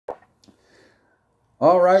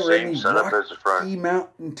All right, we're in Same the setup as the front. Rocky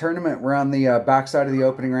Mountain Tournament. We're on the backside of the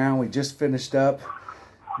opening round. We just finished up.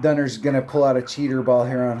 Dunner's going to pull out a cheater ball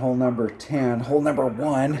here on hole number 10. Hole number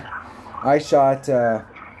 1, I shot,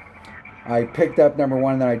 I picked up number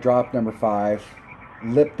 1, and then I dropped number 5.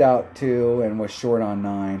 Lipped out 2 and was short on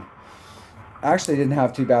 9. Actually didn't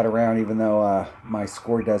have too bad a round, even though my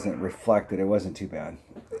score doesn't reflect it. It wasn't too bad.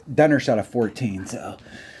 Dunner shot a 14, so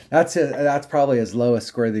that's probably his lowest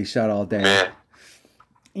score that he shot all day. Man.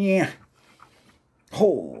 Yeah.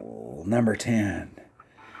 Hole number 10.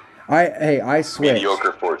 I switched.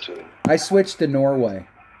 Mediocre 14. I switched to Norway.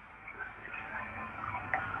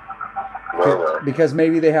 Norway. Because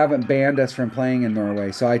maybe they haven't banned us from playing in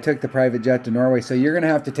Norway. So I took the private jet to Norway. So you're going to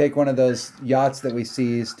have to take one of those yachts that we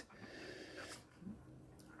seized.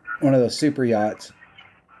 One of those super yachts.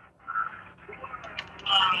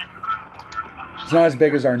 It's not as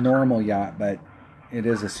big as our normal yacht, but it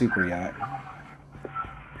is a super yacht.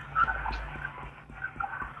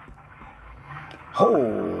 Hole.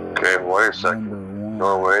 Okay, wait a second. Number 1.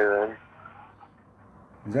 Norway then.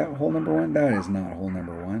 Is that hole number 1? That is not hole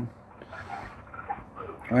number 1.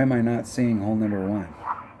 Why am I not seeing hole number 1?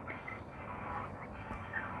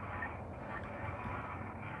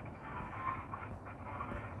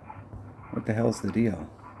 What the hell's the deal?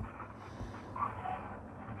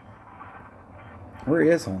 Where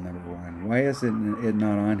is hole number 1? Why is it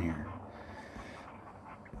not on here?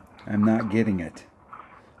 I'm not getting it.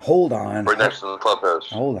 Hold on. Right next to the clubhouse.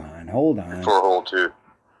 Hold on. Before hole 2.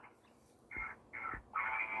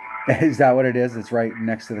 Is that what it is? It's right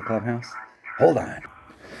next to the clubhouse? Hold on.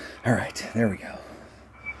 All right, there we go.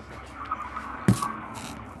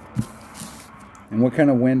 And what kind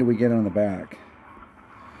of wind do we get on the back?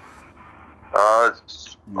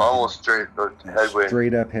 It's almost straight headwind.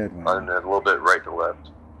 Straight up headwind. And a little bit right to left.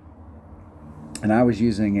 And I was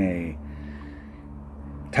using a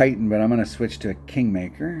Titan, but I'm going to switch to a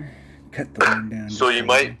Kingmaker. Cut the wind down. So you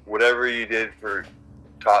might, whatever you did for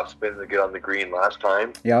top spin to get on the green last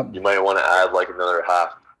time, yep, you might want to add like another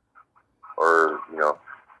half, or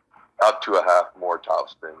up to a half more top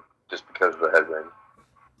spin, just because of the headwind.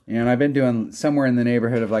 And I've been doing somewhere in the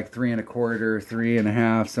neighborhood of like 3 1/4, 3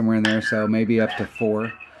 1/2, somewhere in there, so maybe up to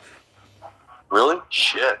 4. Really?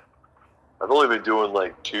 Shit. I've only been doing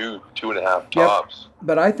like 2.5 tops. Yep.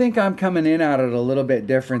 But I think I'm coming in at it a little bit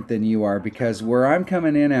different than you are, because where I'm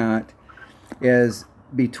coming in at is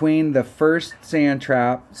between the first sand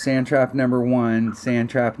trap number 1, sand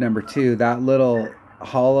trap number 2, that little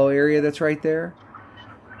hollow area that's right there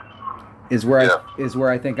is where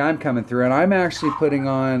I think I'm coming through, and I'm actually putting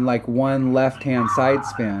on like 1 left-hand side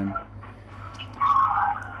spin.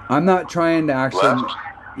 I'm not trying to actually. Left?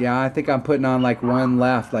 Yeah, I think I'm putting on like 1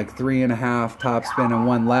 left, like 3 1/2 top spin and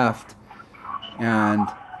 1 left, and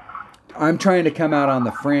I'm trying to come out on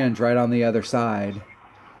the fringe right on the other side.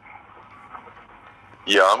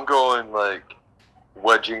 Yeah, I'm going like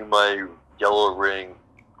wedging my yellow ring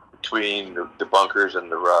between the bunkers and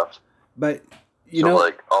the rough. But so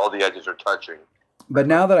like all the edges are touching. But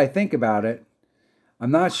now that I think about it,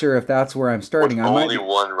 I'm not sure if that's where I'm starting. With only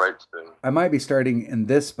 1 right spin. I might be starting in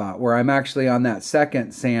this spot where I'm actually on that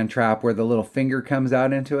second sand trap where the little finger comes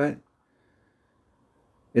out into it.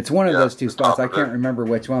 It's one of those 2 spots. I can't remember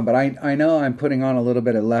which one, but I know I'm putting on a little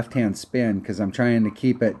bit of left-hand spin because I'm trying to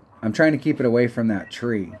keep it away from that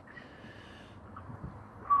tree.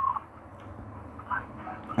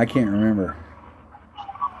 I can't remember.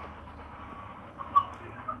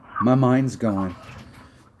 My mind's going.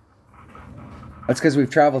 That's because we've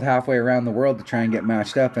traveled halfway around the world to try and get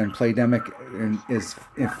matched up, and Playdemic is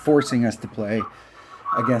forcing us to play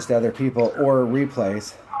against other people or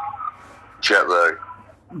replays. Jet lag.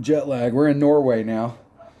 Jet lag. We're in Norway now.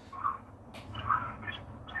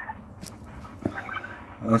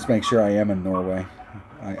 Let's make sure I am in Norway.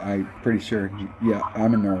 I'm pretty sure. Yeah,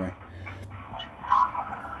 I'm in Norway.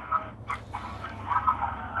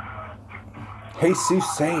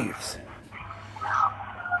 Jesus saves.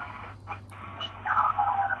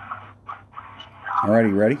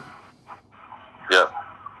 Alrighty, ready? Yep.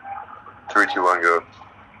 3, 2, 1, go.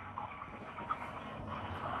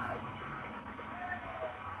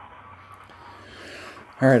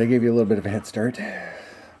 Alright, I gave you a little bit of a head start. Hey!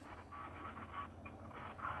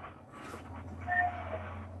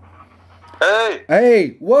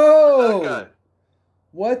 Hey! Whoa!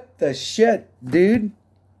 What the shit, dude?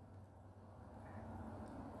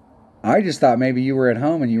 I just thought maybe you were at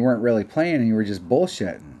home and you weren't really playing and you were just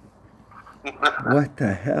bullshitting. What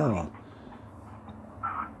the hell?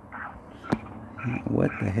 What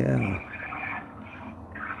the hell?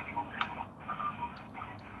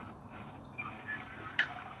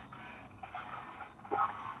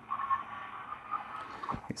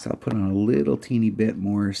 Okay, so I'll put on a little teeny bit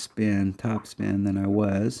more spin, top spin than I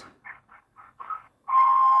was.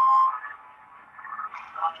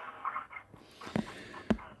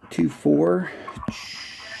 Two, 4.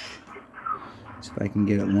 See if I can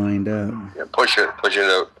get it lined up. Yeah, push it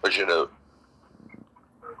out.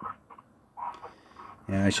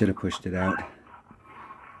 Yeah, I should have pushed it out.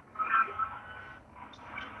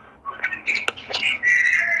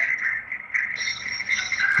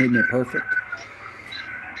 Hitting it perfect.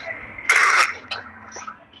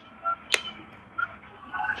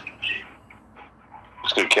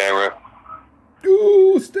 It's good camera.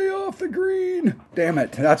 Ooh, stay off the green. Damn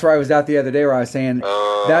it. That's where I was out the other day where I was saying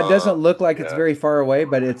that doesn't look like it's very far away,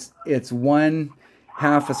 but it's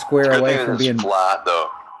 1/2 a square away from being flat though.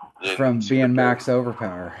 From being max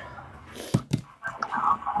overpower.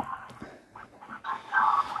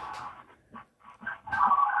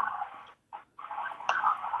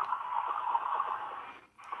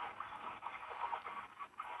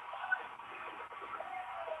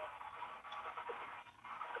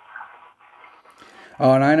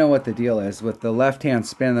 Oh, and I know what the deal is. With the left-hand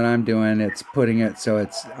spin that I'm doing, it's putting it so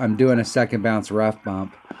I'm doing a second bounce rough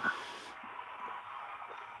bump.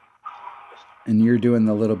 And you're doing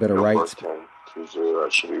the little bit of right spin. That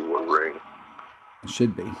should be 1 ring. It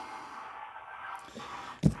should be.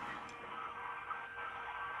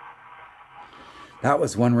 That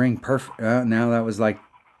was 1 ring. Perfect. Now that was like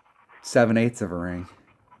 7/8 of a ring.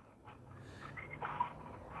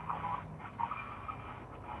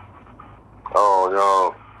 Oh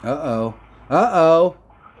no. Uh-oh. Uh-oh.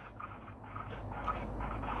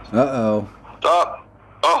 Uh-oh. Stop.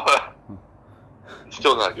 Oh.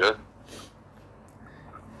 Still not good.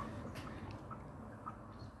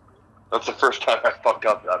 That's the first time I fucked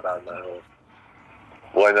up that bad in that hole.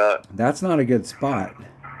 Why not? That's not a good spot.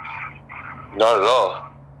 Not at all.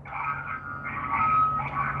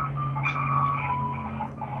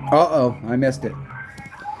 Uh-oh. I missed it.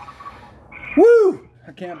 Woo!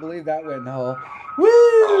 I can't believe that went in the hole.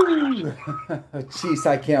 Woo! Jeez,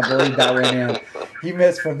 I can't believe that went in. You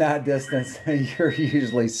missed from that distance. You're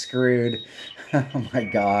usually screwed. Oh my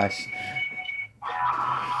gosh.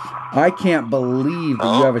 I can't believe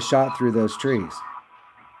that you have a shot through those trees.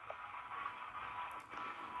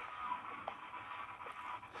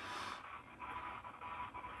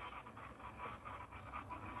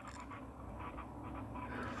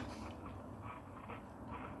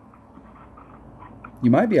 You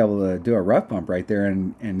might be able to do a rough bump right there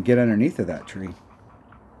and get underneath of that tree.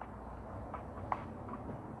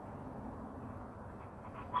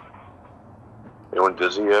 Anyone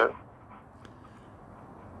dizzy yet?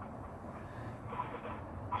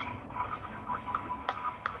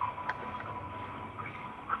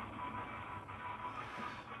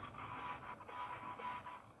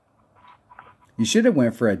 You should have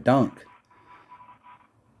went for a dunk.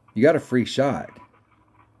 You got a free shot.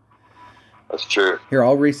 That's true. Here,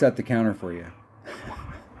 I'll reset the counter for you.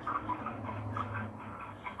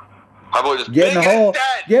 How about just get in the hole?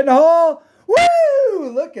 Get in the hole! Woo!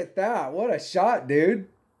 Look at that. What a shot, dude.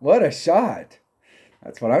 What a shot.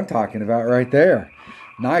 That's what I'm talking about right there.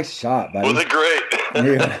 Nice shot, buddy. Was it great?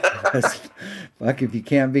 Yeah. Fuck, if you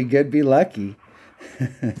can't be good, be lucky.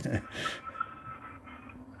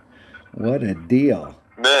 What a deal.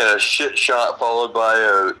 Man, a shit shot followed by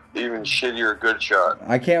a even shittier good shot.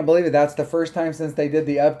 I can't believe it. That's the first time since they did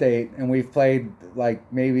the update, and we've played like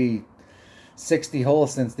maybe 60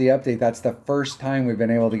 holes since the update. That's the first time we've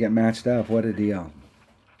been able to get matched up. What a deal.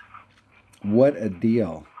 What a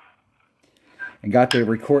deal. And got to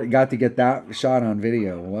get that shot on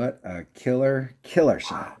video. What a killer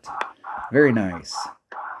shot. Very nice.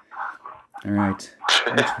 All right.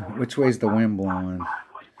 Which way's the wind blowing?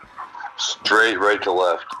 Straight right to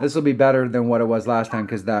left. This will be better than what it was last time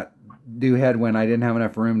because that due headwind, I didn't have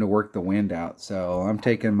enough room to work the wind out. So I'm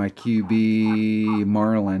taking my QB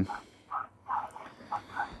Marlin.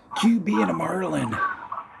 QB and a Marlin.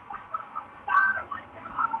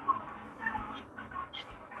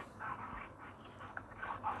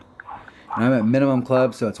 And I'm at minimum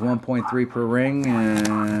club, so it's 1.3 per ring,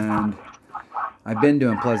 and I've been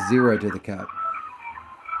doing +0 to the cup.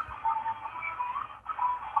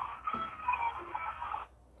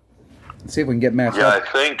 Let's see if we can get matched up. Yeah,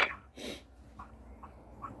 I think.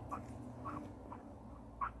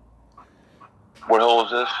 What hole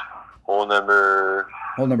is this? Hole number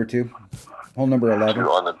 2. Hole number 11. 2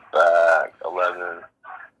 on the back. 11.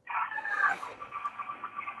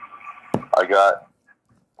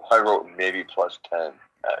 I wrote maybe +10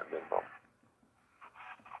 at minimum.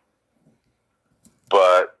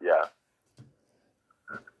 But, yeah.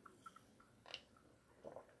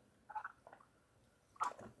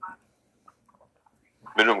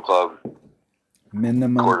 Minimum club.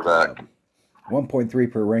 Minimum Quarterback. club.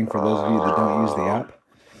 1.3 per ring for those of you that don't use the app.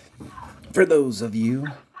 For those of you.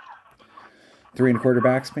 3 1/4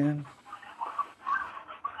 backspin.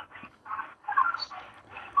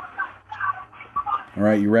 All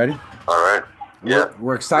right, you ready? All right. Yeah.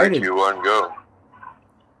 We're excited. 3, 2, 1, go.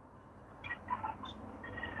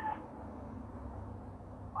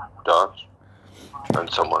 Dots.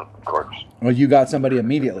 And someone, of course. Well, you got somebody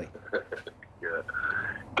immediately. Yeah.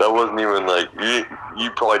 That wasn't even like, you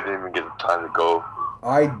probably didn't even get the time to go.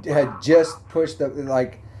 I had just pushed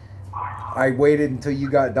I waited until you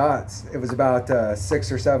got dots. It was about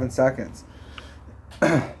 6 or 7 seconds.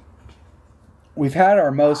 We've had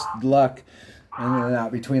our most luck in and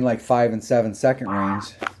out between like 5 and 7 second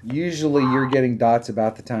range. Usually you're getting dots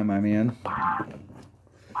about the time I'm in.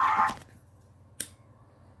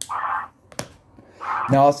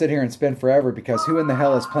 Now I'll sit here and spin forever because who in the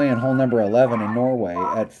hell is playing hole number 11 in Norway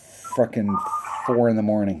at fucking 4 in the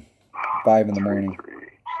morning, 5 in the morning?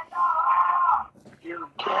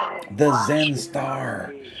 The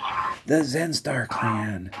Zenstar. The Zenstar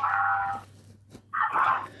clan.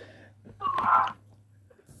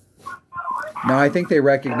 Now, I think they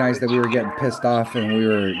recognized that we were getting pissed off and we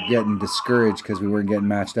were getting discouraged because we weren't getting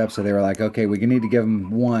matched up. So they were like, okay, we need to give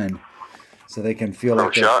them one so they can feel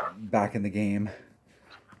like they're back in the game.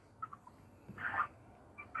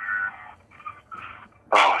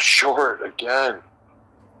 Oh, short again.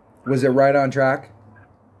 Was it right on track?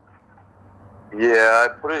 Yeah, I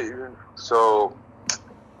put it in, so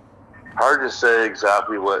hard to say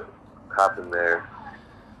exactly what happened there.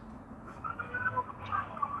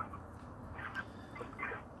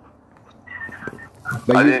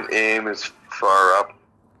 But I didn't aim as far up.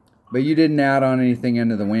 But you didn't add on anything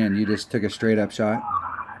into the wind. You just took a straight up shot?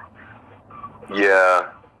 Yeah.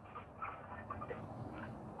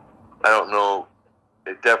 I don't know.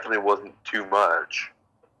 It definitely wasn't too much.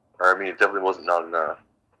 Or, I mean, it definitely wasn't not enough.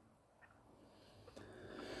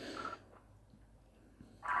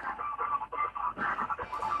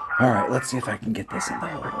 All right, let's see if I can get this in the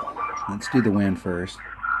hole. Let's do the wind first.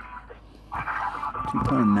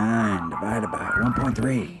 2.9 divided by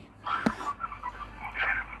 1.3.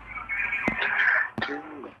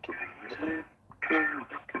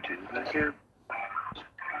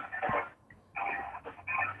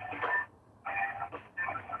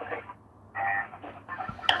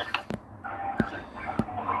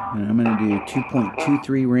 And I'm going to do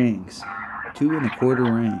 2.23 rings. 2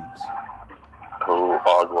 1/4 rings. Oh,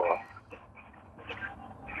 agua.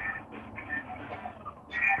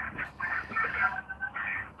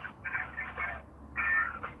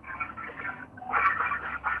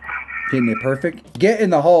 Hitting it perfect. Get in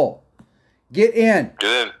the hole. Get in.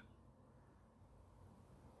 Get in.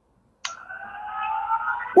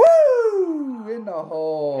 Woo! In the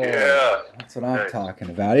hole. Yeah. That's what I'm talking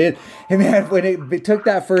about. Hey man, when it took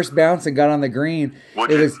that first bounce and got on the green,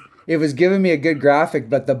 it was giving me a good graphic,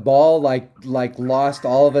 but the ball like lost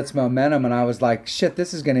all of its momentum, and I was like, shit,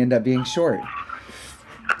 this is going to end up being short.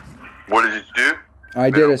 What did you do? I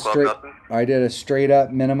did a straight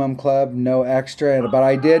up minimum club, no extra, but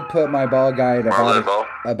I did put my ball guide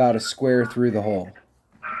about a square through the hole.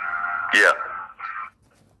 Yeah.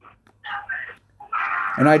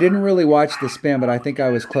 And I didn't really watch the spin, but I think I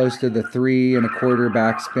was close to the 3 1/4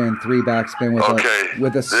 backspin, 3 backspin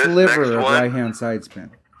with a sliver of right hand side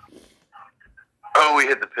spin. Oh, we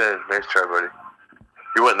hit the pin. Nice try, buddy.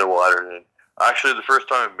 He went in the water. And actually, the first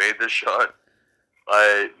time I made this shot,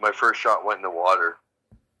 my first shot went in the water.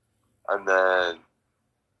 And then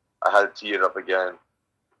I had to tee it up again.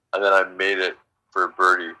 And then I made it for a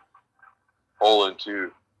birdie. Hole in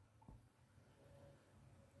 2.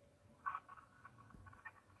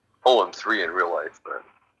 Hole in 3 in real life, but.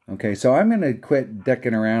 Okay, so I'm going to quit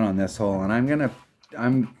dicking around on this hole, and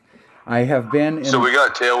I have been. So we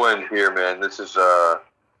got tailwind here, man. This is a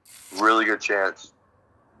really good chance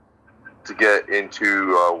to get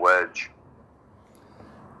into a wedge.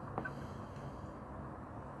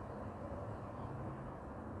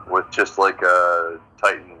 With just like a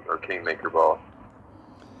Titan or Kingmaker ball.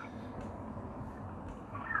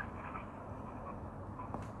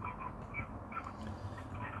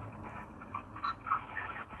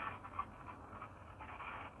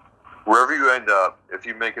 Wherever you end up, if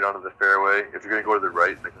you make it onto the fairway, if you're going to go to the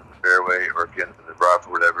right, make it on the fairway, or if you end up in the rough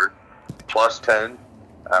or whatever, plus 10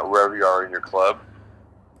 at wherever you are in your club.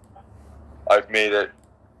 I've made it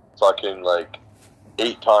fucking like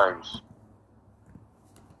 8 times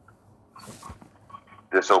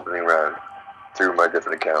this opening round through my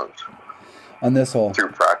different accounts. On this hole?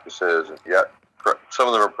 Through practices. And, yeah. Some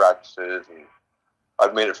of them are practices, and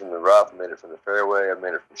I've made it from the rough, I made it from the fairway, I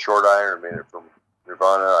made it from short iron, I made it from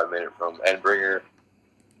Nirvana, I made it from Endbringer.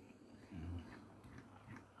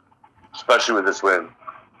 Especially with this wind.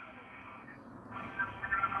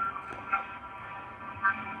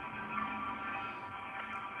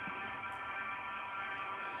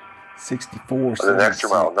 $64. An extra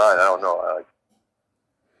mile 9, I don't know.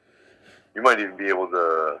 You might even be able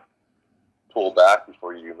to pull back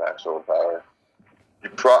before you do max overpower. You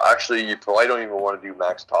probably don't even want to do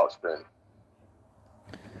max top spin.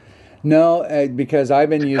 No, because I've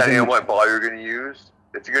been using... Depending on what ball you're going to use.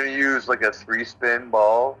 If you're going to use like a 3-spin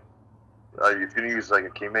ball, if you're going to use like a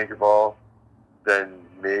Kingmaker ball, then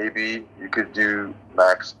maybe you could do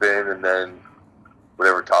max spin and then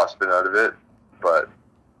whatever top spin out of it. But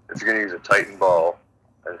if you're going to use a Titan ball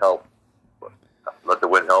and let the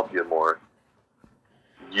wind help you more,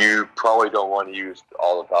 you probably don't want to use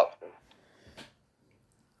all the top spin.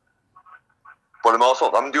 But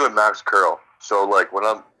I'm doing max curl. So like when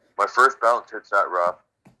my first bounce hits that rough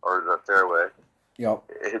or the fairway, yep,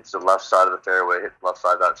 it hits the left side of the fairway, hits the left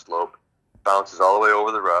side of that slope, bounces all the way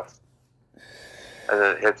over the rough, and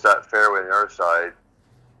then it hits that fairway on the other side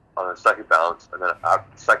on the second bounce, and then the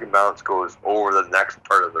second bounce goes over the next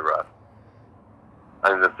part of the rough.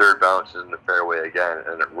 And the third bounce is in the fairway again,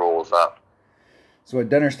 and it rolls up. So what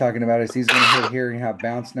Dunner's talking about is he's going to hit here and have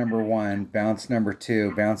bounce number 1, bounce number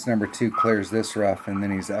 2. Bounce number 2 clears this rough, and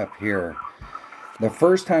then he's up here. The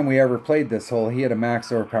first time we ever played this hole, he had a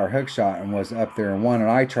max overpower hook shot and was up there and won.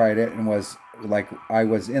 And I tried it and was like, I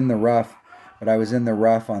was in the rough, but I was in the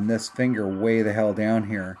rough on this finger way the hell down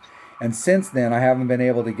here. And since then, I haven't been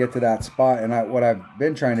able to get to that spot. And what I've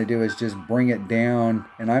been trying to do is just bring it down,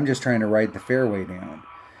 and I'm just trying to ride the fairway down.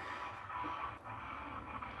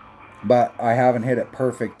 But I haven't hit it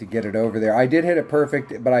perfect to get it over there. I did hit it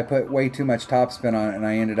perfect, but I put way too much topspin on it, and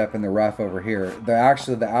I ended up in the rough over here.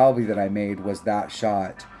 Actually, the Albie that I made was that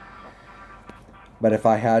shot. But if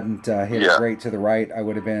I hadn't hit it great to the right, I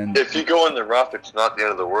would have been... If you go in the rough, it's not the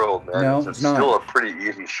end of the world, man. No, it's not. Still a pretty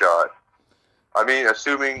easy shot. I mean,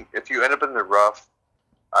 assuming if you end up in the rough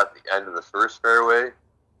at the end of the first fairway,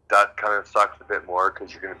 that kind of sucks a bit more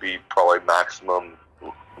because you're going to be probably maximum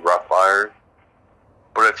rough iron.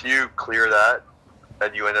 But if you clear that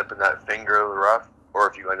and you end up in that finger of the rough, or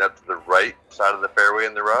if you end up to the right side of the fairway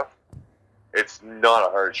in the rough, it's not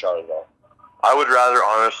a hard shot at all. I would rather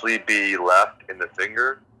honestly be left in the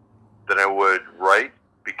finger than I would right,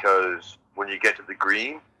 because when you get to the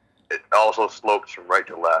green, it also slopes from right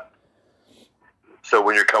to left. So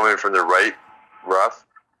when you're coming from the right rough,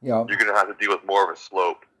 you're going to have to deal with more of a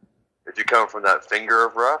slope. If you come from that finger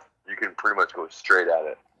of rough, you can pretty much go straight at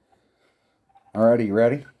it. Alrighty, you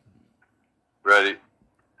ready? Ready.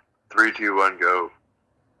 3, 2, 1, go.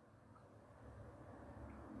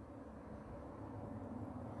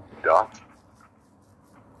 Dots.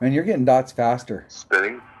 Man, you're getting dots faster.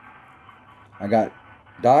 Spinning. I got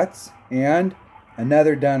dots and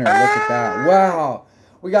another Dunner. Look at that. Wow.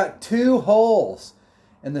 We got 2 holes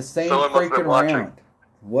in the same freaking round.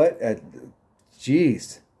 What a...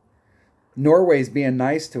 Jeez. Norway's being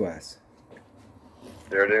nice to us.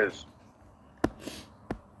 There it is.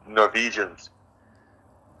 Norwegians.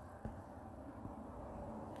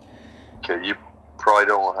 Okay, you probably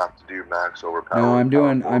don't have to do max overpower. No, I'm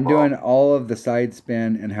doing all of the side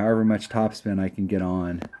spin and however much top spin I can get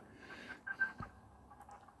on.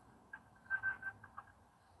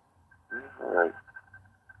 Alright.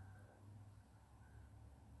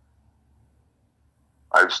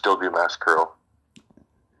 I would still do max curl.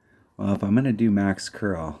 Well, if I'm gonna do max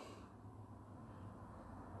curl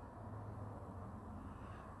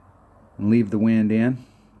and leave the wind in,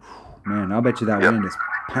 man, I'll bet you that wind is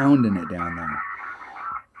pounding it down there.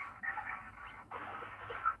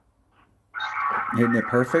 Hitting it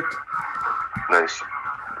perfect. Nice.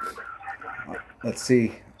 Let's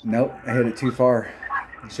see. Nope, I hit it too far.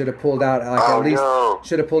 I should have pulled out like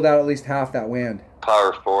should have pulled out at least half that wind.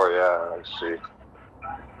 Power 4, yeah, I see.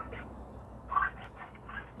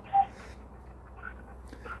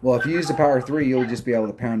 Well, if you use the power 3, you'll just be able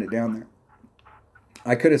to pound it down there.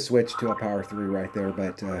 I could have switched to a power 3 right there,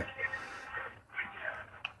 but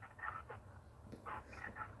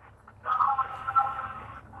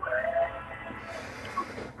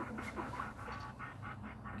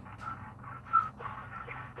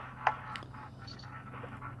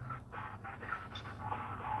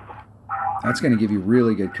that's going to give you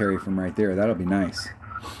really good carry from right there. That'll be nice.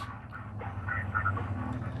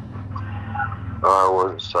 I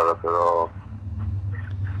wasn't set up at all.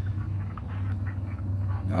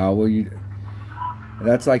 Well,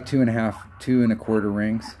 that's like 2 1/4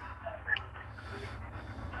 rings.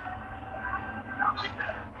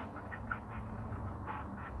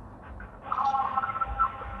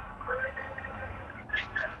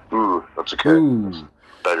 That's okay. Ooh.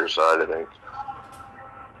 Better side, I think.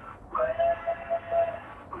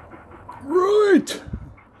 Right.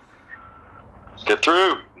 Get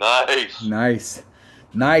through. Nice. Nice.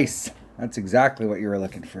 Nice. That's exactly what you were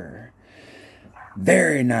looking for.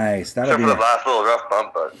 Very nice. Except for the last little rough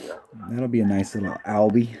bump, but yeah. That'll be a nice little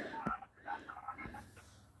Albie.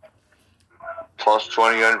 Plus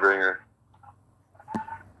 20 Gunbringer.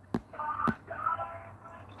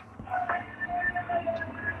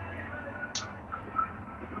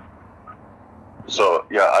 So,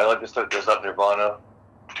 yeah, I like to set this up Nirvana.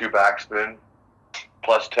 2 backspin.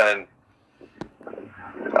 Plus 10.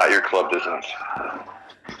 At your club distance.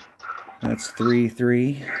 That's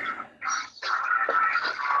 3-3.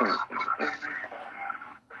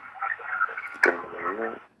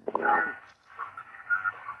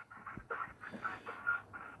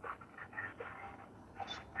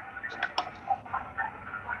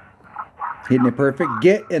 Hitting it perfect.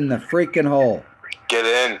 Get in the freaking hole. Get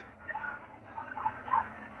in.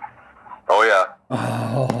 Oh, yeah.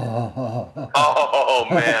 Oh,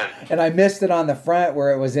 man. And I missed it on the front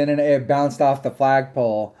where it was in and it bounced off the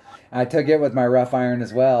flagpole. I took it with my rough iron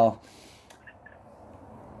as well.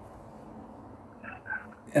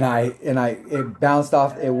 And it bounced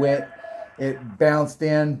off, it bounced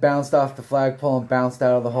in, bounced off the flagpole and bounced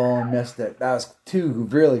out of the hole and missed it. That was 2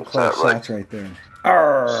 really close shots right there.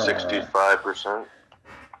 65%.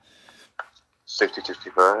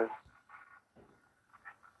 60-65.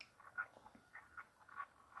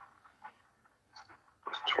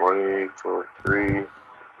 $20 for 3.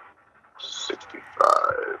 65.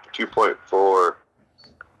 2.4.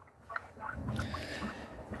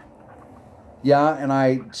 Yeah, and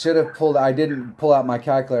I didn't pull out my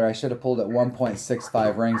calculator. I should have pulled at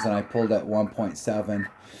 1.65 rings, and I pulled at 1.7.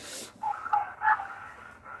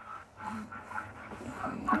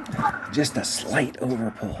 Just a slight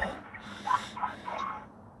overpull.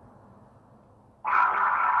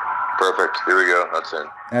 Perfect. Here we go. That's in.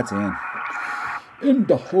 That's in. In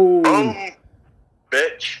the hole. Boom.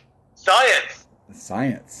 Bitch. Science.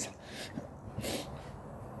 Science.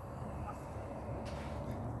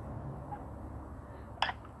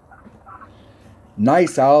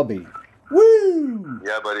 Nice, Albie. Woo!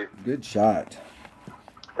 Yeah, buddy. Good shot.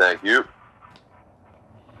 Thank you.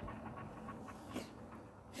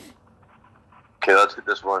 Okay, let's hit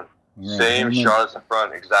this one. Right, same shot as the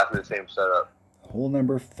front, exactly the same setup. Hole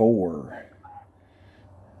number 4.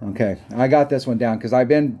 Okay, I got this one down because I've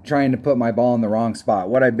been trying to put my ball in the wrong spot.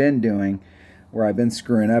 What I've been doing, where I've been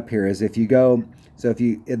screwing up here, is if you go,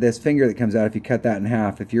 this finger that comes out, if you cut that in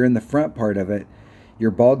half, if you're in the front part of it, your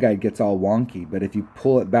ball guide gets all wonky. But if you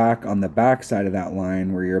pull it back on the back side of that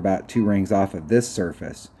line, where you're about 2 rings off of this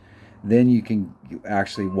surface, then you can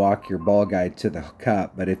actually walk your ball guide to the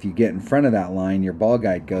cup. But if you get in front of that line, your ball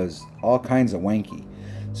guide goes all kinds of wanky.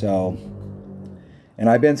 So, and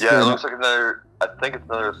I've been it looks like I think it's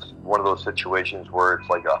another one of those situations where it's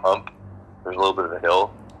like a hump. There's a little bit of a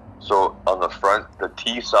hill. So on the front, the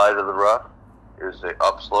T side of the rough is the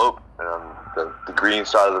upslope, and on the green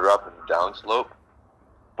side of the rough is the downslope.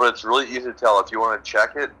 But it's really easy to tell. If you want to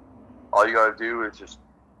check it, all you got to do is just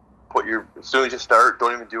as soon as you start,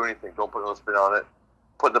 don't even do anything. Don't put no spin on it.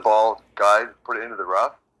 Put the ball guide, put it into the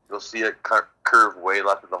rough. You'll see it curve way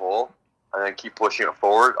left of the hole, and then keep pushing it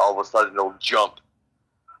forward. All of a sudden, it'll jump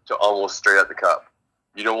to almost straight at the cup.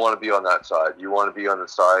 You don't want to be on that side. You want to be on the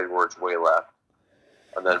side where it's way left.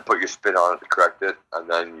 And then put your spin on it to correct it, and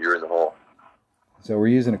then you're in the hole. So we're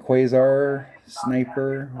using a Quasar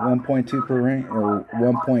Sniper 1.2 per ring, or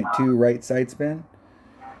 1.2 right side spin?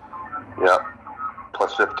 Yeah.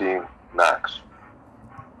 Plus 15 max.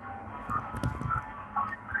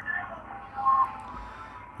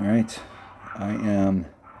 All right. I am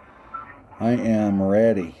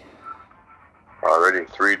ready. Alrighty.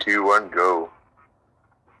 3, 2, 1, go.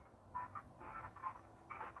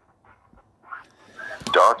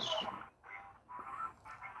 Dots.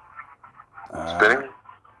 Spinning.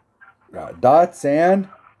 Dots and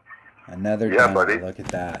another Yeah, downer. buddy. Look at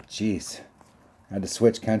that. Jeez. I had to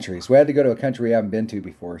switch countries. We had to go to a country we haven't been to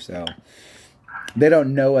before, so they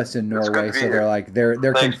don't know us in Norway, so they're like they're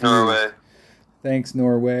Thanks, confused. Norway. Thanks,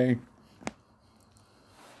 Norway.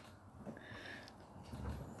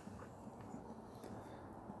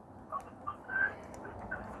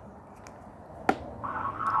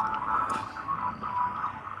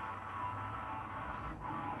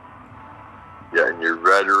 Yeah, and your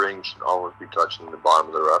red ring should almost be touching the bottom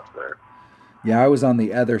of the rough there. Yeah, I was on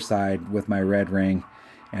the other side with my red ring,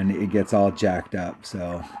 and it gets all jacked up,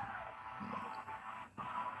 so.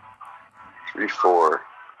 3, 4.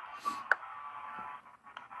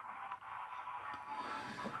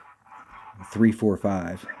 3, 4,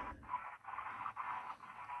 5.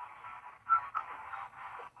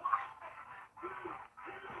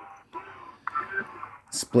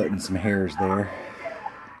 Splitting some hairs there.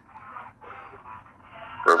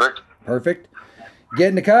 Perfect. Perfect. Get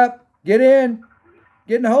in the cup. Get in.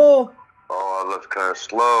 Get in the hole. Oh, that's kind of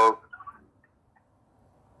slow.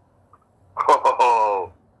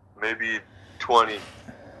 Oh, maybe 20.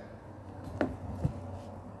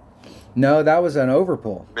 No, that was an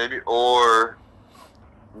overpull. Maybe,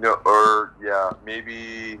 yeah,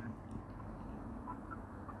 maybe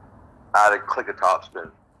add a click of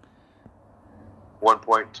topspin.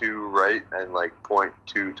 1.2 right and like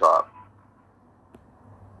 0.2 top.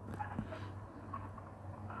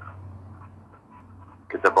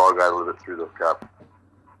 Get the ball guide a little bit through the cup.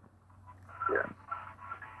 Yeah.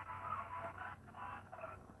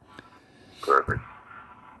 Perfect.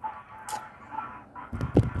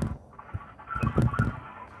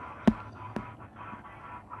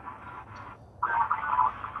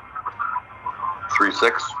 Three,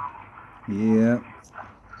 6. Yeah.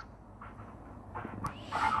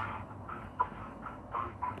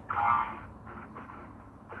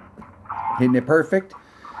 Hitting it perfect.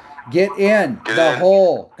 Get in the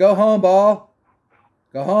hole. Go home, ball.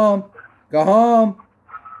 Go home. Go home.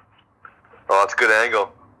 Oh, that's a good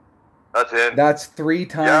angle. That's in. That's 3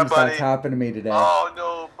 times buddy. that's happened to me today. Oh,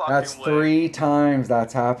 no fucking That's way. 3 times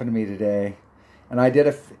that's happened to me today. And I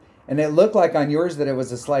did and it looked like on yours that it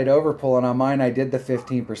was a slight overpull, and on mine I did the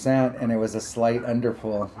 15% and it was a slight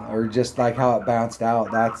underpull, or just like how it bounced out.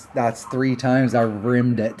 That's 3 times I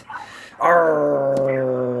rimmed it.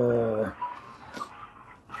 Arrgh.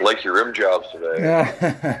 Like your rim jobs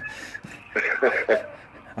today.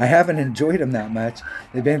 I haven't enjoyed them that much.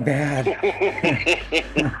 They've been bad.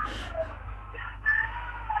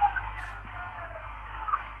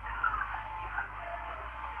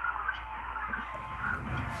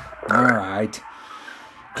 All right.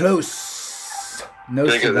 Close. No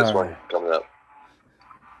Think of this cigar. one coming up.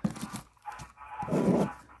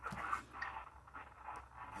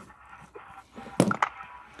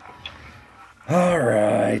 All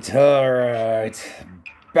right. All right.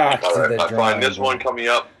 Back All to right, the I drawing find this board. one coming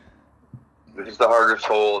up. This is the hardest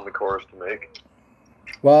hole in the course to make.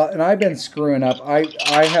 Well, and I've been screwing up. I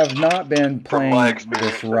have not been From my playing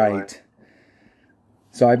experience, this right. anyway.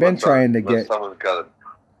 So I've been trying to get Someone's got an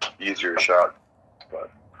easier shot. But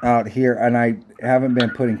out here, and I haven't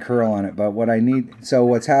been putting curl on it. But what I need, so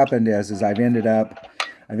what's happened is I've ended up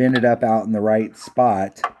out in the right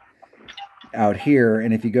spot out here.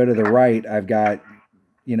 And if you go to the right, I've got,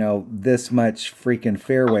 this much freaking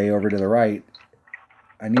fairway over to the right.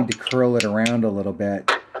 I need to curl it around a little bit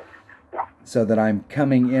so that I'm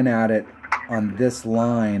coming in at it on this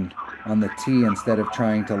line on the tee instead of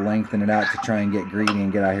trying to lengthen it out to try and get greedy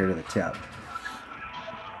and get out here to the tip.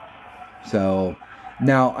 So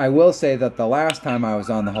now I will say that the last time I was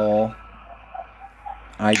on the hole,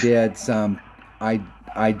 I did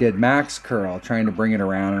I did max curl trying to bring it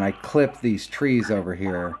around, and I clipped these trees over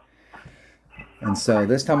here. And so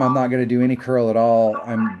this time I'm not going to do any curl at all.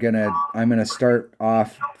 I'm gonna start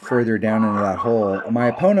off further down into that hole. My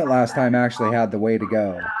opponent last time actually had the way to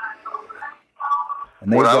go.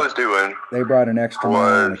 And what I was doing they brought an extra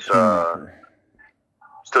mile and a kingmaker.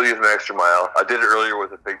 Still using an extra mile. I did it earlier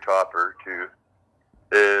with a big topper too.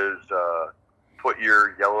 Is put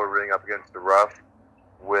your yellow ring up against the rough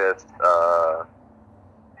with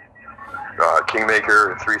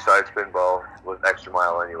kingmaker, 3 side spin ball with extra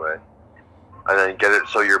mile anyway. And then get it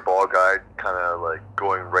so your ball guide kind of like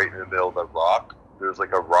going right in the middle of the rock. There's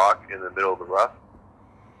like a rock in the middle of the rough.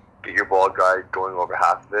 Get your ball guide going over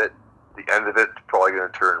half of it. The end of it's probably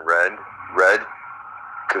going to turn red,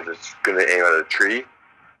 because it's going to aim at a tree.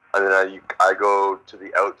 And then I go to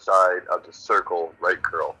the outside of the circle, right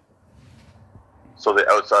curl. So the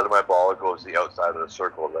outside of my ball goes to the outside of the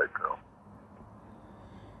circle, right curl.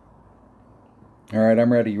 All right,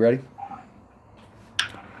 I'm ready. You ready?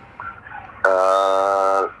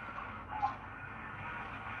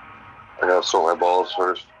 I gotta sort my balls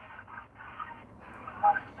first.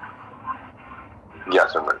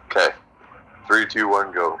 Yes, I'm ready. Okay. 3, 2,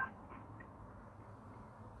 1, go.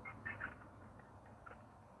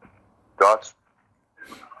 Dots.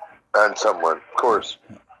 And someone, of course.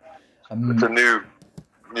 It's a new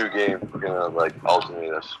game. We're gonna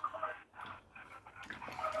alternate this.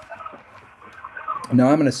 No,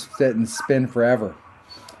 I'm gonna sit and spin forever.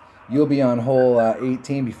 You'll be on hole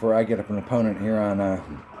 18 before I get up an opponent here on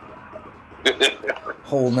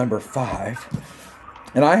hole number 5.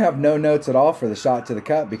 And I have no notes at all for the shot to the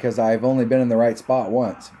cup because I've only been in the right spot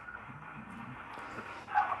once.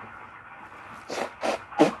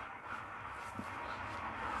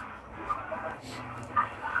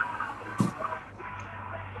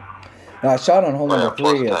 That shot on hole Oh, yeah, number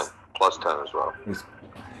 3 is plus 10 as well.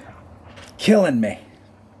 killing me.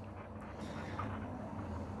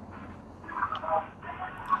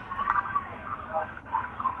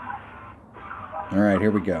 All right, here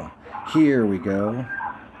we go. Here we go.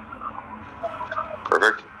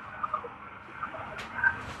 Perfect.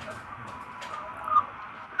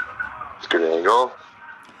 It's good angle.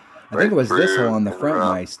 I think it was this hole on the front.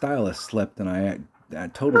 My stylus slipped, and I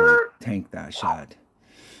totally tanked that shot.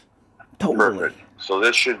 Totally. Perfect. So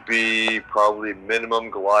this should be probably minimum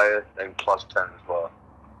Goliath and plus 10 as well.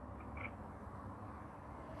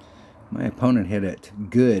 My opponent hit it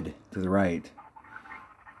good to the right.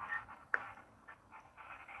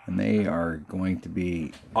 And they are going to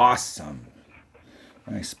be awesome.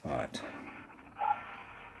 Nice spot.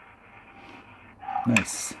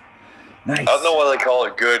 Nice. Nice. I don't know why they call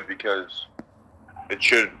it good, because it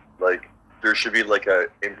should, like, there should be like a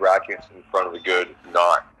in brackets in front of the good,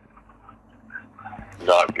 not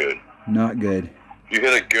good. Not good. If you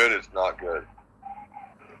hit a good, it's not good.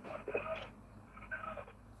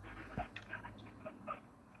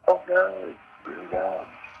 Oh no! Do not.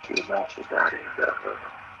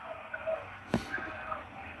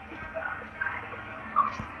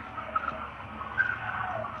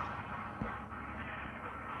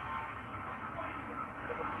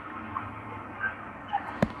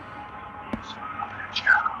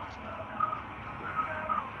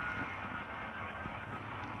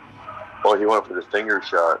 Oh, he went for the finger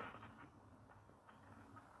shot.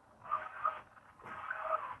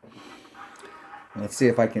 Let's see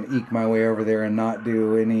if I can eke my way over there and not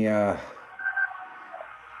do any, Ooh,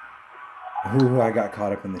 I got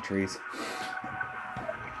caught up in the trees.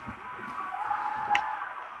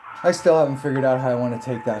 I still haven't figured out how I want to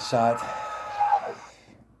take that shot.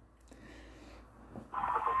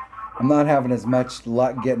 I'm not having as much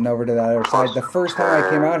luck getting over to that other side. The first time I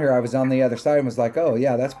came out here, I was on the other side and was like, oh,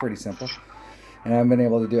 yeah, that's pretty simple. And I haven't been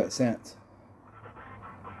able to do it since.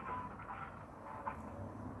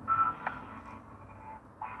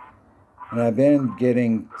 And I've been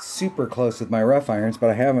getting super close with my rough irons, but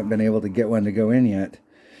I haven't been able to get one to go in yet.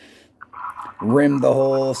 Rimmed the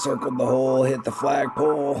hole, circled the hole, hit the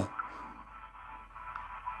flagpole.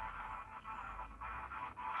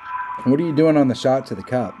 What are you doing on the shot to the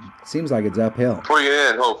cup? Seems like it's uphill. Putting it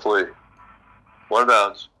in, hopefully. One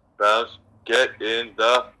bounce. Bounce. Get in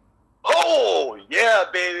the... Oh, yeah,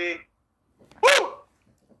 baby. Woo!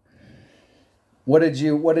 What did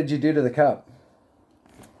you do to the cup?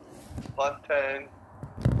 Plus 10,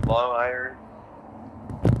 long iron.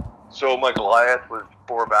 So my Goliath was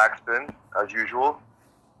 4 backspin, as usual.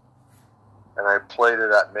 And I played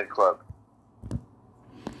it at mid-club.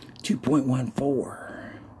 2.14.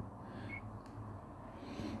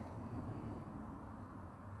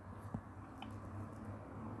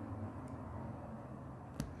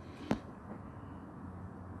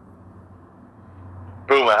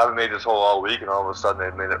 Boom, I haven't made this hole all week, and all of a sudden I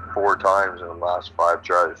made it 4 times in the last 5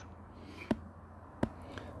 tries.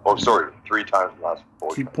 Oh, sorry, 3 times in the last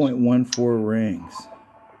 4 tries. 2.14 rings.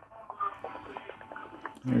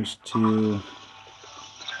 There's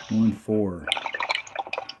 2.14.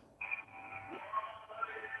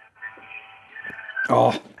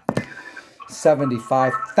 Oh,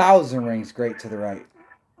 75,000 rings great to the right.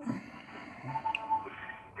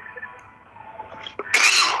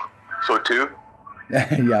 So 2?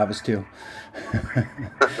 Yeah, it was 2.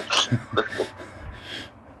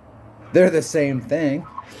 They're the same thing.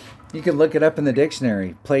 You could look it up in the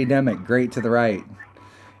dictionary. Playdemic, great to the right.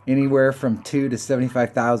 Anywhere from 2 to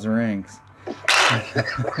 75,000 rings.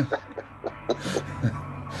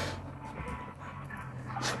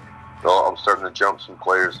 Well, I'm starting to jump some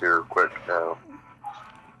players here quick now.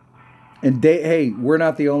 And hey, we're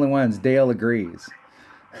not the only ones. Dale agrees.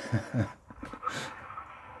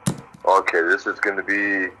 Okay, this is going to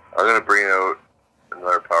be... I'm going to bring out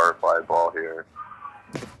another Power 5 ball here.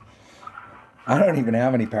 I don't even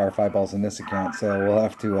have any Power 5 balls in this account, so we'll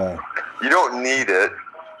have to... You don't need it.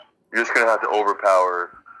 You're just going to have to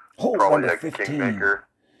overpower probably like a Kingmaker.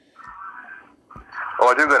 Oh,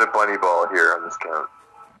 I do got a bunny ball here on this count.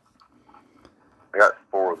 I got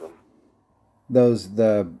 4 of them. Those,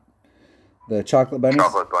 the chocolate bunnies?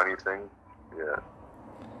 Chocolate bunny thing, yeah.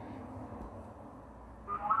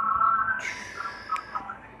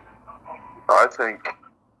 I think...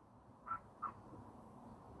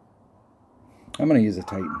 I'm going to use a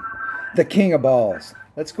Titan. The king of balls.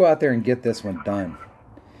 Let's go out there and get this one done.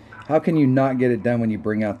 How can you not get it done when you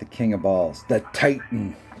bring out the king of balls? The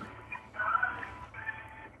Titan.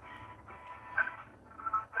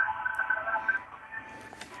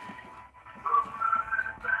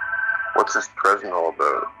 What's this present all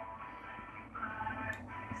about?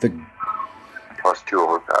 The Plus 2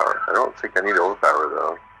 overpower. I don't think I need overpower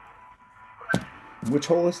though. which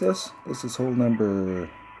hole is this? This is hole number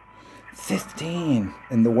 15,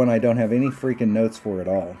 and the one I don't have any freaking notes for at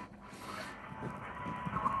all.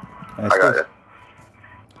 I got it.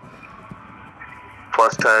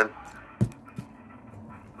 Plus 10.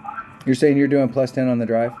 You're saying you're doing plus 10 on the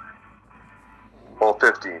drive? Hole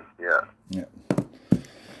 15. Yeah. Yeah.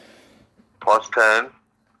 Plus 10.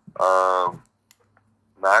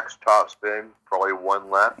 Max top spin. Probably one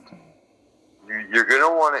left. You're going to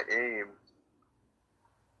want to aim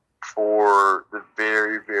for the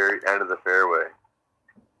very, very end of the fairway.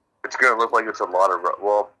 It's going to look like it's a lot of...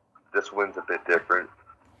 Well, this wind's a bit different.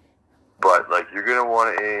 But, like, you're going to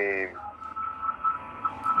want to aim...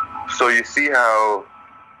 So you see how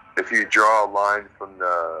if you draw a line from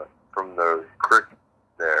the creek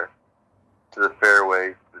there to the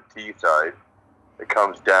fairway, to the tee side, it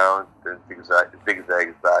comes down, then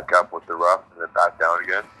zigzags back up with the rough, and then back down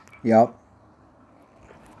again. Yep.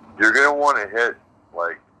 You're going to want to hit,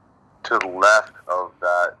 like, to the left of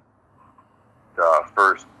that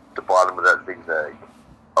the bottom of that zigzag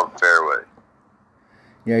of fairway.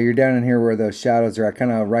 Yeah, you're down in here where those shadows are.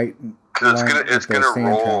 Kind of right. Because it's gonna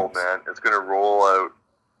roll, traps. man. It's gonna roll out.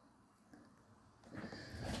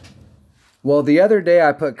 Well, the other day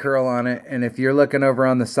I put curl on it, and if you're looking over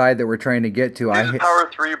on the side that we're trying to get to, I hit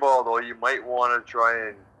power 3 ball though. You might want to try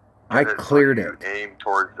and. I cleared it. Aim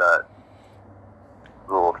towards that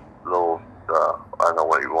little. I don't know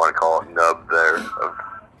what you want to call it, nub there of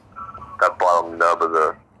that bottom nub of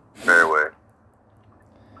the fairway.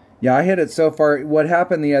 Yeah, I hit it so far. What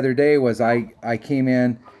happened the other day was I came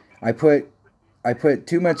in, I put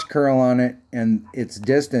too much curl on it, and its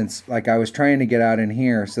distance, like I was trying to get out in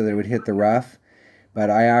here so that it would hit the rough, but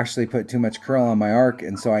I actually put too much curl on my arc,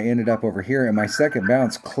 and so I ended up over here, and my second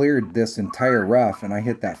bounce cleared this entire rough, and I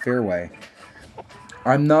hit that fairway.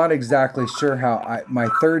 I'm not exactly sure how my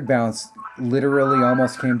third bounce literally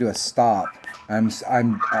almost came to a stop.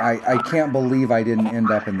 I can't believe I didn't end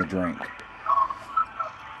up in the drink.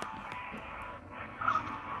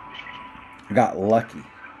 I got lucky.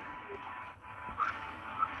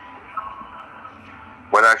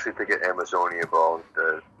 Might actually take an Amazonia ball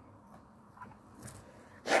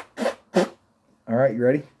instead. All right, you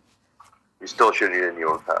ready? You still should need any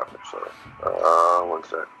overpower, so 1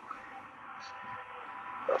 sec.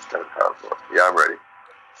 That's 10 power floor. Yeah, I'm ready.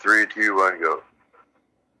 3, 2, 1, go.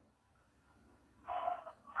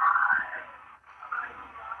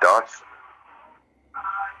 Dots.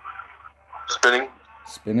 Spinning.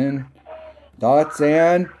 Spinning. Dots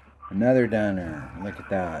and another downer. Look at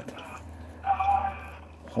that.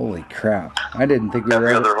 Holy crap. I didn't think we were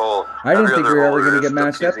ever going to get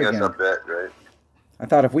matched up again. Bit, right? I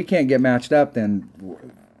thought if we can't get matched up, then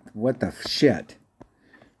what the shit?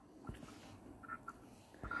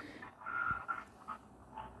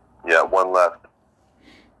 Yeah, one left.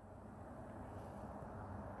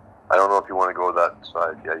 I don't know if you want to go that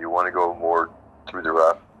side. Yeah, you want to go more through the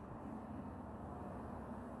rough.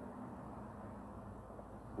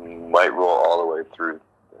 Might roll all the way through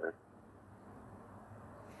there.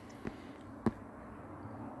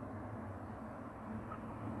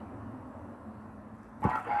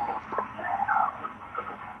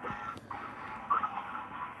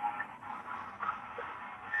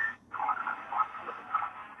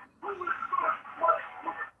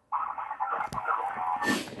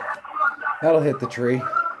 That'll hit the tree.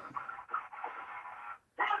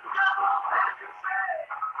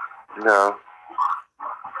 No.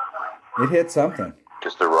 It hit something.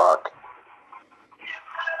 Just a rock.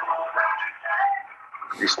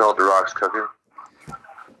 You smelled the rocks cooking?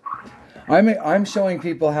 I'm showing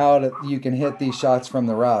people how you can hit these shots from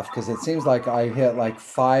the rough, because it seems like I hit like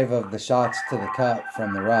 5 of the shots to the cup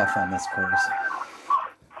from the rough on this course.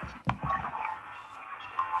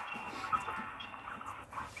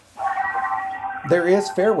 There is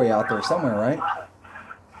fairway out there somewhere, right?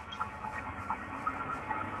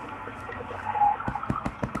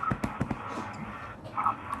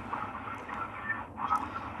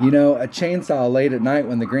 You know, a chainsaw late at night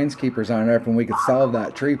when the greenskeepers aren't up, and we could solve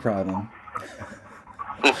that tree problem.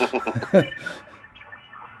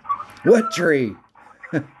 What tree?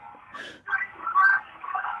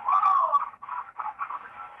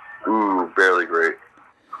 Ooh, barely great.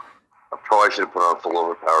 I probably should have put on full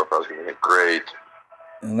overpower if I was going to hit great.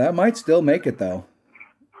 Well, that might still make it, though.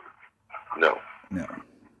 No. No.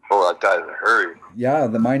 Oh, that died in a hurry. Yeah,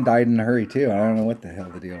 mine died in a hurry, too. I don't know what the hell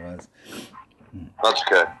the deal was. That's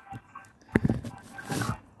okay.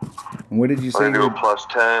 And what did you say? I'm going to go plus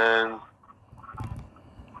 10.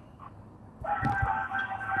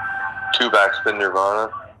 2 backspin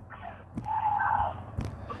Nirvana.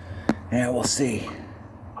 Yeah, we'll see.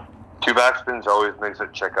 2 backspins always makes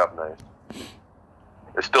it check up nice.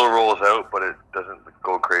 It still rolls out, but it doesn't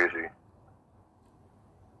go crazy.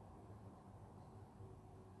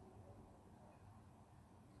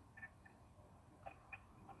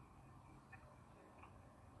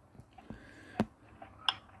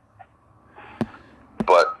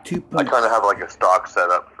 But I kind of have like a stock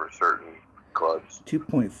setup for certain clubs.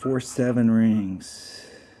 2.47 rings.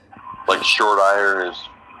 Like short iron is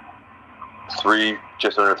 3,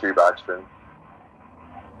 just under 3 backspin.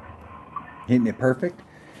 Hitting it perfect.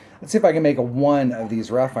 Let's see if I can make a 1 of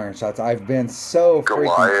these rough iron shots. I've been so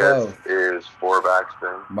freaking close. Goliath is 4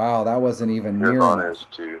 backspin. Wow, that wasn't even near Nirvana enough. is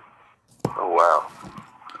 2. Oh wow,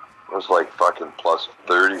 it was like fucking plus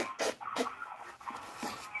 30.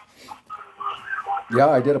 Yeah,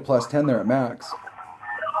 I did a plus 10 there at max.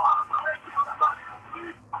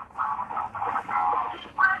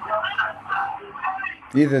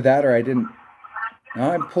 Either that or I didn't.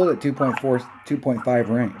 No, I pulled at 2.4, 2.5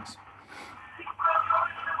 rings.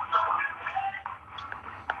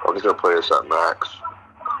 I'm just gonna play this at max.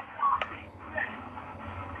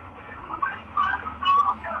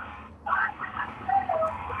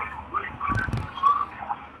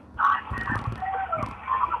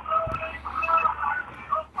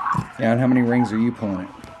 Yeah, and how many rings are you pulling it?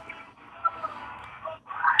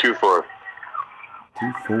 2-4.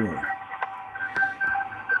 2-4.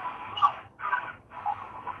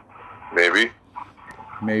 Maybe.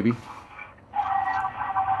 Maybe.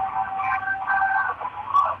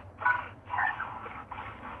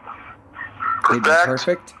 Hitting it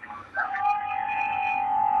perfect.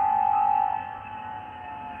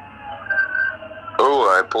 Oh,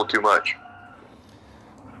 I pulled too much.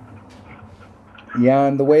 Yeah,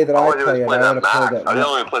 and the way that I play it, play I would have pulled it. I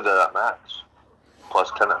only played that at max.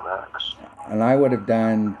 Plus 10 at max. And I would have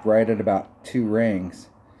done right at about 2 rings.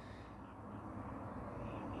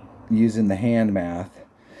 Using the hand math.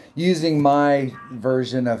 Using my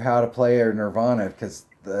version of how to play a Nirvana, because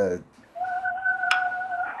the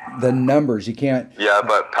numbers, you can't... Yeah,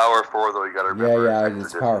 but Power 4, though, you got to remember... Yeah,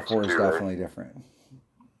 it's Power 4 is definitely different.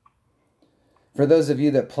 For those of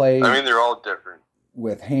you that play... I mean, they're all different.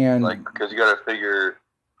 With hand... Like, because you got to figure...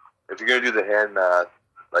 If you're going to do the hand math,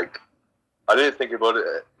 like... I didn't think about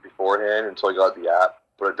it beforehand until I got the app,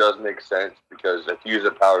 but it does make sense, because if you use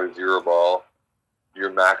a Power 0 ball, your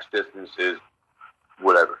max distance is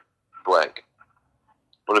whatever, blank.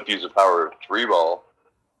 But if you use a Power 3 ball,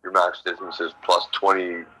 your max distance is plus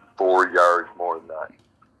 24 yards more than that.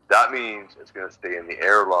 That means it's going to stay in the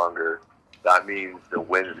air longer. That means the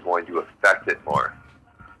wind is going to affect it more.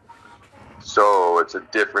 So it's a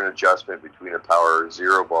different adjustment between a Power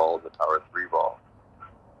 0 ball and the Power 3 ball.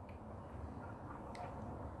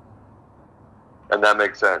 And that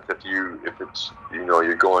makes sense if it's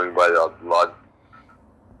you're going by the log.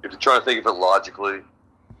 If you're trying to think of it logically,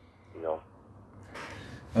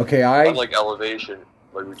 Okay, unlike elevation,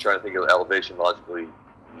 like we're trying to think of elevation logically,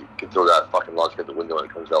 you can throw that fucking logic at the window when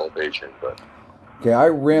it comes to elevation. But okay, I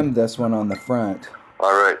rimmed this one on the front.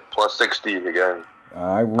 All right, plus 60 again.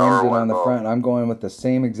 I rimmed it on the front. I'm going with the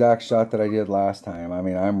same exact shot that I did last time. I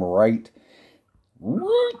mean, I'm right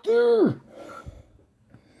there.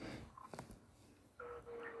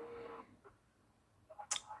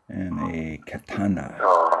 And a katana.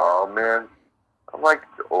 Oh man, I like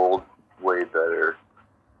the old way better.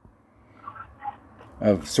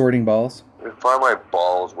 Of sorting balls? I find my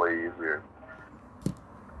balls way easier.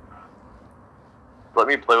 Let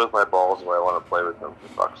me play with my balls the way I want to play with them, for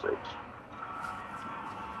fuck's sakes.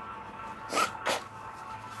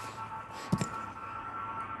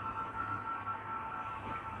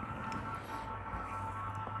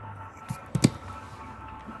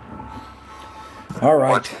 All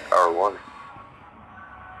right. Power 1.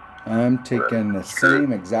 I'm taking the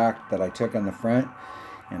same exact that I took on the front,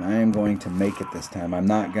 and I am going to make it this time. I'm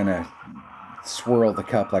not going to swirl the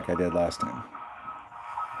cup like I did last time.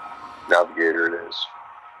 Navigator it is.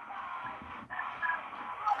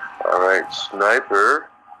 All right,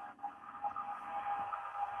 Sniper.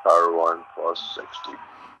 Power 1 plus 60.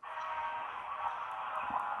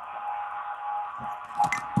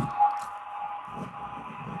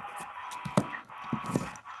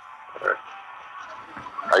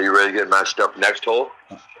 Are you ready to get matched up next hole?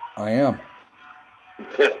 I am.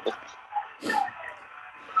 Because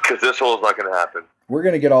this hole is not going to happen. We're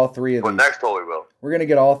going to get all 3 of these. But next hole we will. We're going to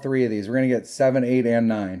get all 3 of these. We're going to get 7, 8, and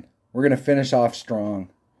 9. We're going to finish off strong.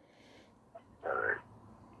 All right.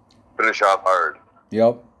 Finish off hard.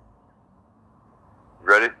 Yep.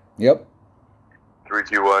 Ready? Yep. 3,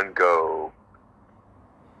 2, 1, go.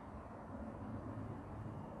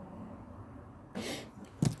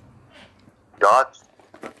 Dots.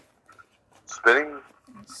 Spinning.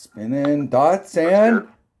 Spinning. Dots and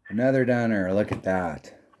another downer. Look at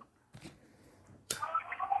that.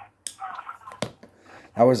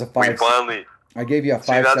 That was a 5. We finally. I gave you a 5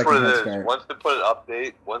 second that's what it head is. start. Once they put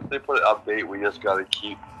an update, we just gotta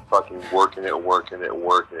keep fucking working it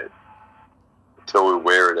until we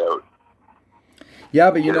wear it out. Yeah,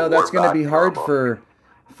 but you know that's going to be hard for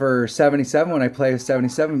 77 when I play with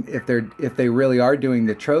 77 if they really are doing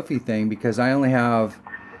the trophy thing, because I only have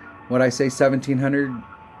 1700.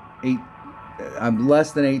 I'm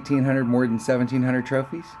less than 1800, more than 1700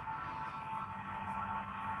 trophies.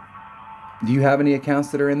 Do you have any accounts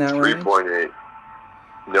that are in that range? 3.8.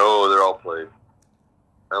 No, they're all played.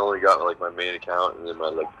 I only got like my main account and then my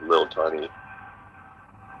like little tiny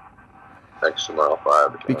extra mile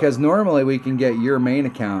 5 account. Because normally we can get your main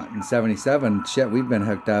account in 77. Shit, we've been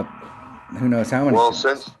hooked up. Who knows how many? Well,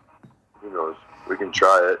 times. who knows? We can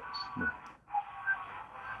try it.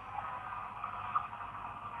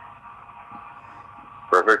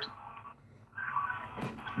 Perfect.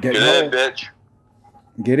 Get in, bitch.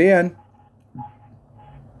 Get in.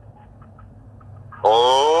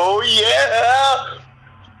 Oh, yeah!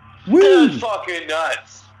 Woo! That's fucking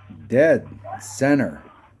nuts. Dead center.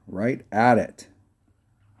 Right at it.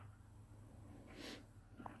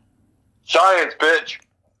 Science, bitch.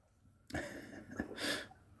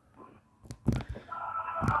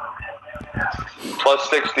 Plus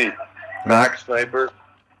 60. Max sniper.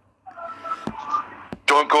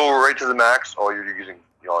 Don't go right to the max. You're using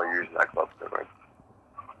that club, right?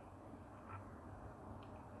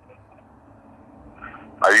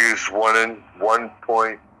 I used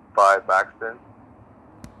 1.5 backspin.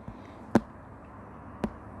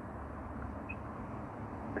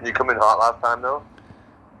 Did you come in hot last time, though?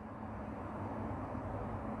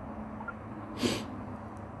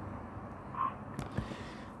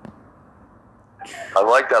 I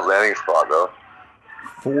like that landing spot, though.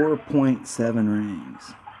 4.7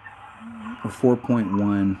 rings. Or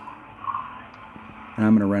 4.1. And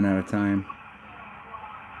I'm going to run out of time.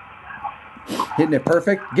 Hitting it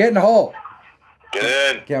perfect. Get in the hole.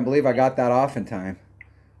 Get in. Can't believe I got that off in time.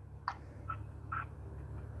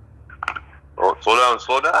 Oh,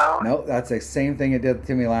 slow down. No, that's the same thing it did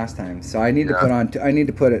to me last time. So I need to put on. I need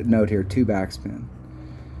to put a note here: 2 backspin.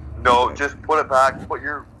 No, just put it back.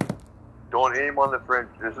 Don't aim on the fringe.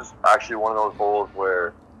 This is actually one of those holes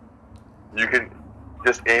where you can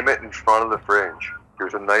just aim it in front of the fringe.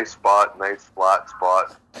 There's a nice spot, nice flat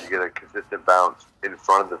spot. You get a consistent bounce in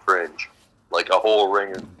front of the fringe, like a whole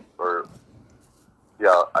ring.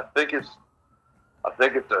 I think it's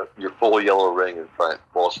your full yellow ring in front.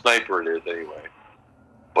 Well, sniper it is anyway.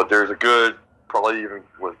 But there's a good, probably even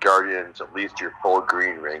with Guardians, at least your full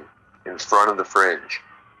green ring in front of the fringe.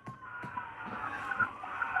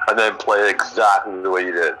 And then play it exactly the way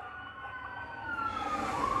you did.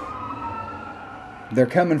 They're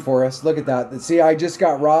coming for us. Look at that. See, I just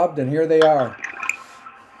got robbed, and here they are.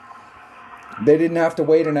 They didn't have to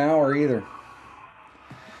wait an hour either.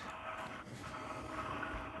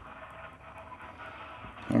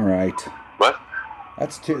 All right. What?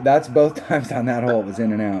 That's both times on that hole. It was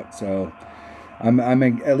in and out. So I'm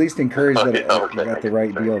at least encouraged that I got the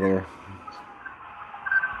right deal there.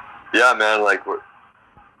 Yeah, man. Like, I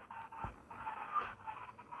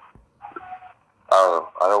don't know.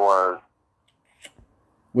 I don't want to.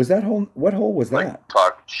 Was that hole? What hole was that?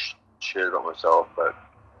 Talk shit about myself, but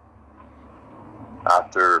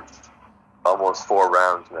after almost 4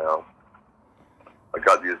 rounds now, I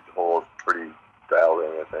got these holes pretty dialed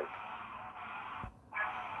in, I think.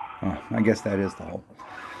 Oh, I guess that is the hole.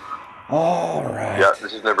 All right. Yeah,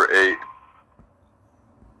 this is number 8.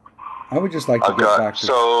 I would just like to get back to...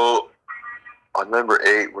 So, on number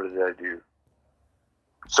 8, what did I do?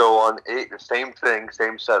 So, on 8, the same thing,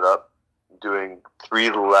 same setup. Doing 3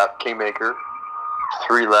 left, Kingmaker,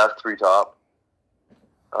 3 left, 3 top.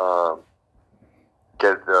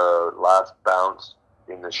 Get the last bounce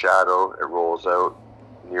in the shadow. It rolls out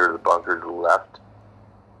near the bunker to the left.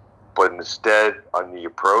 But instead, on the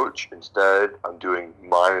approach, I'm doing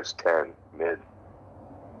 -10 mid.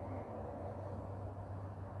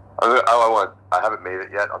 I haven't made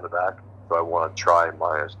it yet on the back, so I want to try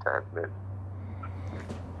 -10 mid.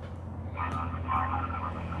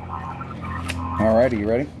 Alrighty, you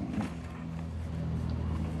ready?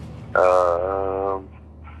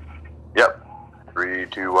 Yep. 3,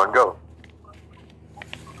 2, 1, go.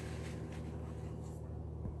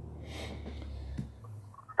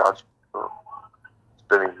 Dots.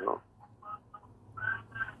 Spinning.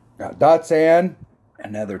 Got dots and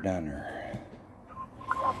another dunner.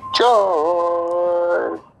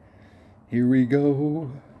 Joy. Here we go.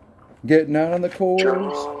 Getting out on the course,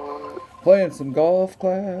 John. playing some golf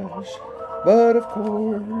clash. But of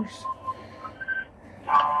course,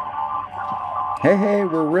 hey,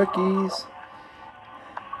 we're rookies.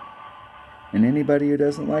 And anybody who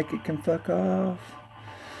doesn't like it can fuck off.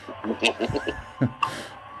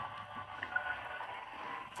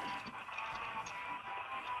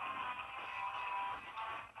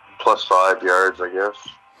 Plus 5 yards, I guess.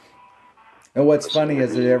 And what's funny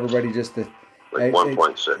is that everybody just like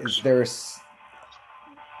 1.6.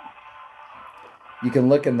 You can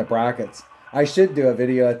look in the brackets. I should do a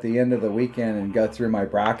video at the end of the weekend and go through my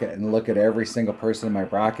bracket and look at every single person in my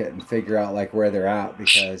bracket and figure out like where they're at,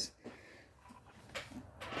 because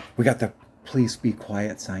we got the please be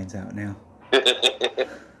quiet signs out now.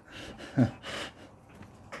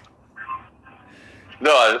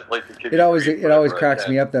 No, I just like to keep it always cracks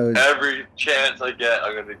me up though. Every chance I get,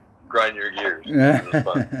 I'm gonna grind your gears. Did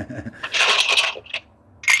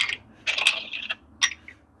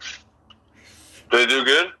they do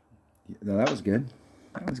good? No, that was good.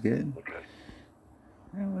 That was good. Okay.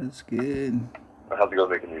 That was good. I have to go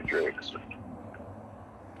make a new drink. So.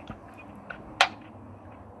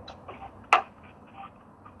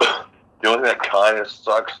 The only thing that kind of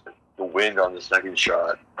sucks, the wind on the second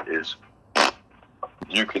shot, is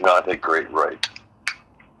you cannot hit great right.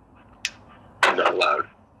 Not allowed.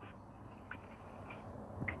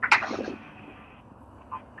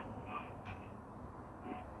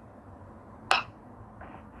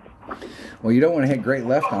 Well, you don't want to hit great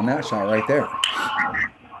left on that shot right there.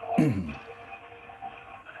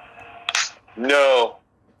 No.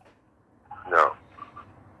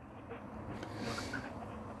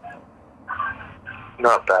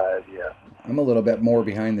 Not bad, yeah. I'm a little bit more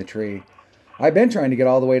behind the tree. I've been trying to get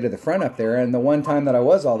all the way to the front up there, and the one time that I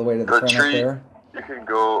was all the way to the front up there, you can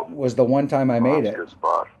go. Was the one time I made it. Good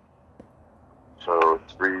spot. So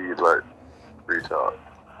 3 top.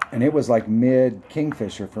 And it was like mid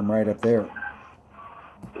Kingfisher from right up there.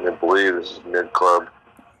 I believe this is mid club.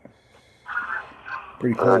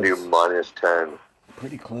 Pretty close. I do -10.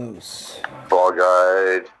 Pretty close. Ball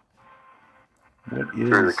guide. What is?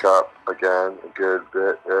 Through the cup again, a good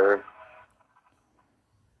bit there.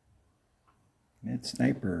 Mid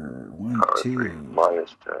sniper, 1, 2.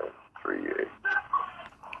 -10, 3.8,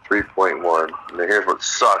 3.1. And then here's what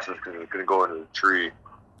sucks is because it's gonna go into the tree.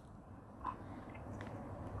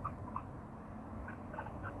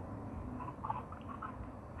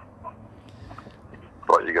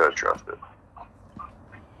 But you gotta trust it.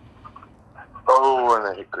 Oh, and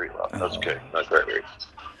I hit great left. That's okay. Not great.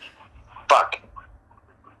 Fuck.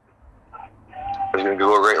 Are you gonna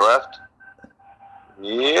go right left?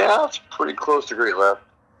 Yeah, it's pretty close to great left.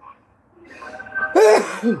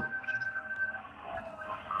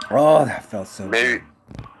 Oh, that felt so Maybe. good.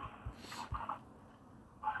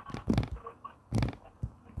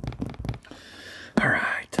 All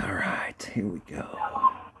right. Here we go.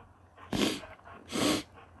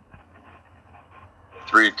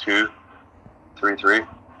 3-2, 3-3.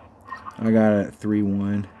 I got it at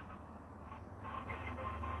 3-1.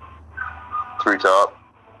 3 top.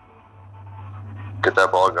 Get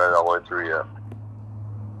that ball guy all the way through, yeah.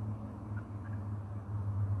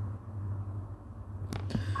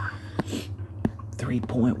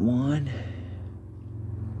 .1.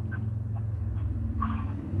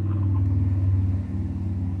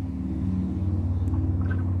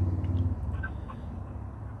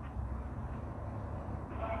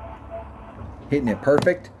 Hitting it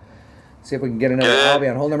perfect. See if we can get another hobby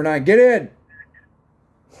on hole number 9. Get in!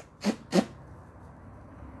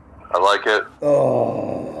 I like it.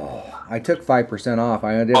 Oh, I took 5% off.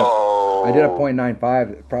 I did a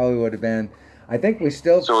 .95. It probably would have been. I think we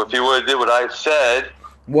still. So if you would have did what I said.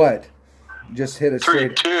 What? Just hit it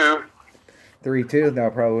straight. 3-2. 3-2.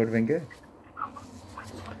 That probably would have been good.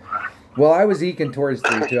 Well, I was eking towards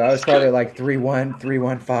 3-2. I was probably like 3-1,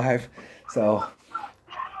 3-1-5. So.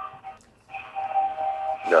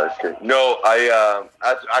 No, it's good. No, I'm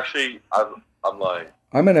lying.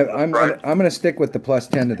 I'm gonna stick with the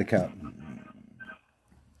 +10 to the cup.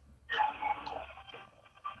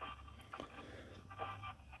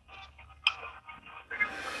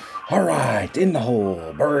 All right, in the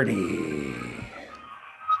hole, birdie.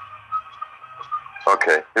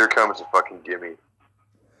 Okay, here comes a fucking gimme.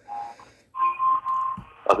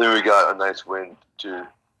 I think we got a nice wind too.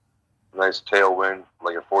 Nice tailwind,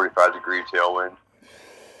 like a 45-degree tailwind.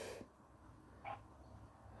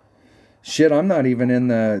 Shit, I'm not even in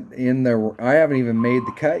the. I haven't even made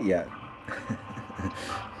the cut yet.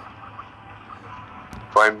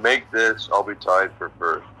 If I make this, I'll be tied for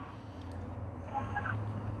first.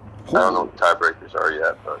 I don't know what tiebreakers are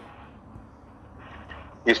yet, but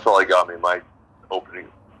He's probably got me. My opening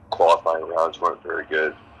qualifying rounds weren't very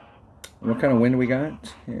good. What kind of wind we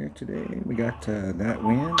got here today? We got that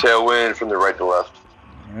wind. Tailwind from the right to left.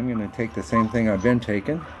 I'm going to take the same thing I've been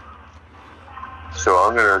taking. So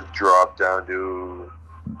I'm going to drop down to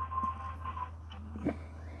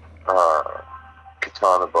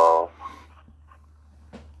Katana Ball.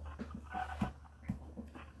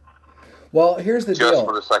 Well, here's the deal. Just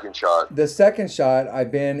for the second shot. The second shot,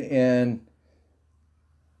 I've been in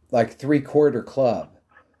like 3/4 club.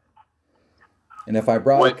 And if I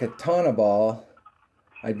brought a Katana Ball,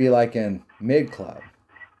 I'd be like in mid club.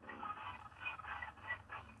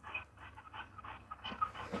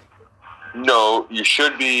 No, you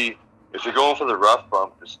should be, if you're going for the rough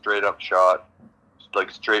bump, the straight up shot, like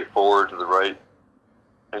straight forward to the right,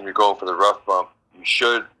 and you're going for the rough bump,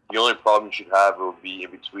 the only problem you should have will be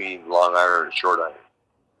in between long iron and short iron.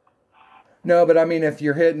 No, but I mean, if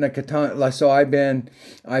you're hitting a Katana, like, so I've been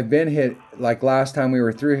hit, like last time we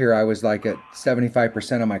were through here, I was like at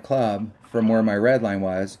 75% of my club from where my red line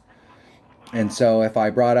was. And so if I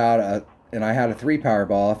brought out and I had a 3 power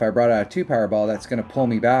ball, if I brought out a 2 power ball, that's going to pull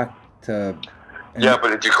me back to. Yeah, but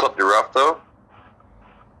did you clip the rough though?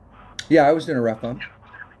 Yeah, I was doing a rough bump.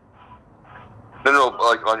 No,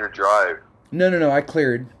 like on your drive. No, I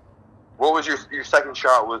cleared. What was your second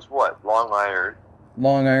shot was what? Long iron.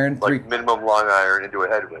 Long iron. Like minimum long iron into a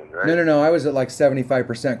headwind, right? No, I was at like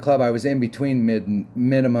 75% club. I was in between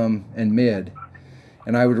minimum and mid.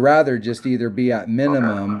 And I would rather just either be at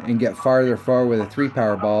minimum and get farther forward with a 3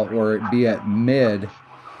 power ball, or be at mid.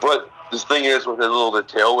 But this thing is, with a little bit of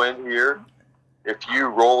tailwind here, if you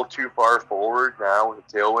roll too far forward now with a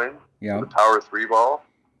tailwind, with a power 3 ball,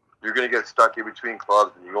 you're going to get stuck in between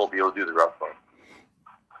clubs and you won't be able to do the rough bump.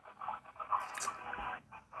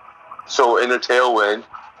 So in a tailwind,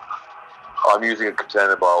 I'm using a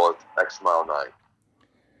Katana Ball with X Mile 9.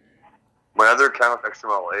 My other account, X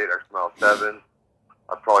Mile 8, X Mile 7,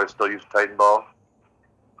 I'd probably still use a Titan Ball.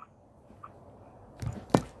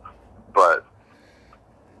 But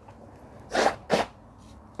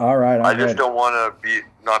all right, I just don't want to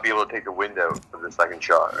not be able to take the wind out for the second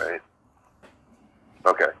shot, right?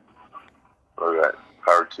 Okay. Okay.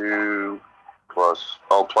 Power 2 plus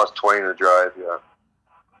 20 in the drive, yeah.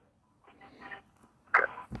 Okay.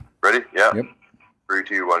 Ready? Yeah? Yep. 3,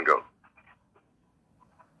 2, 1, go.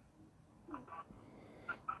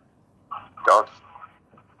 Done.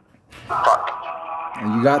 Fuck.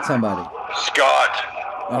 And you got somebody. Scott.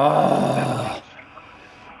 Oh.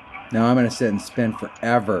 Now I'm going to sit and spin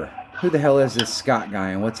forever. Who the hell is this Scott guy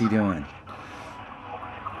and what's he doing?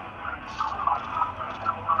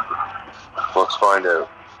 Let's find out.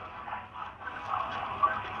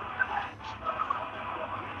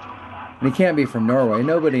 And he can't be from Norway.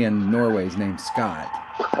 Nobody in Norway is named Scott.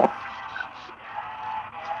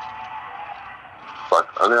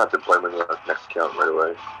 Fuck, I'm going to have to play my next account right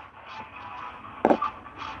away.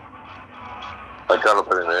 I gotta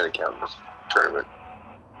put in an account in this tournament.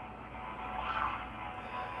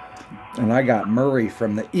 And I got Murray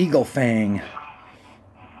from the Eagle Fang.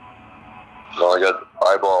 No, I got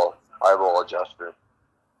eyeball adjuster.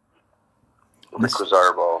 The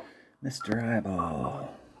Quasar ball. Mr. Eyeball.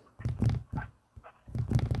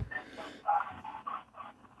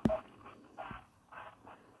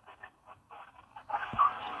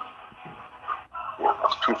 Yeah,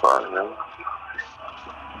 that's too far, man.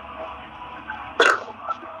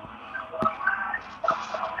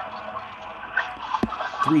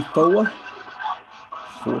 Three, 4.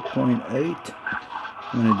 4.8.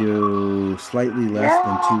 I'm going to do slightly less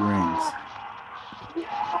than 2 rings.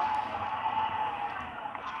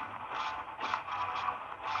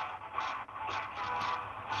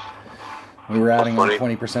 We were adding on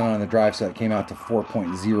 20% on the drive, so it came out to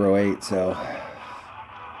 4.08. So,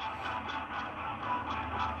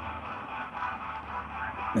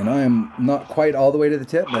 and I am not quite all the way to the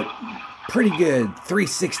tip, but pretty good.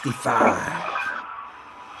 365.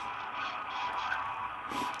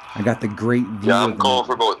 I got the great view. Yeah, I'm going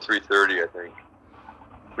for about 330, I think.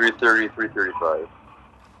 330, 335.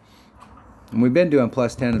 And we've been doing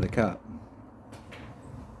plus 10 of the cup.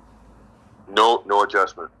 No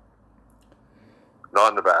adjustment. Not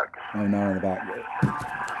in the back. Oh, not on the back.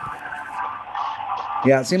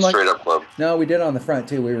 Yeah, it seemed like straight up club. No, we did on the front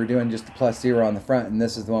too. We were doing just the plus 0 on the front, and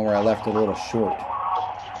this is the one where I left a little short.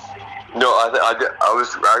 No, I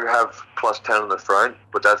have plus 10 on the front,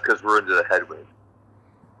 but that's because we're into the headwind.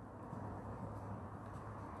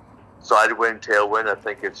 Side wind, tailwind, I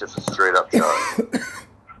think it's just a straight up shot.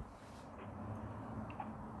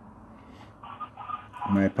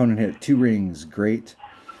 My opponent hit 2 rings. Great.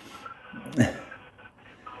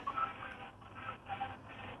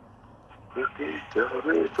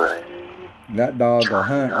 That dog will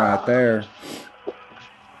hunt right there.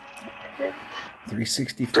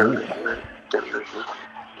 364.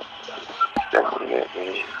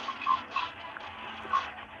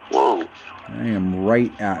 Whoa. I am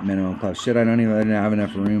right at minimum club. Shit, I didn't have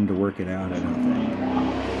enough room to work it out, I don't think.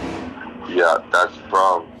 Yeah, that's the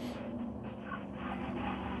problem.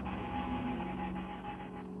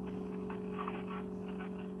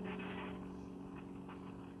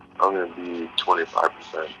 I'm going to be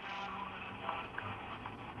 25%.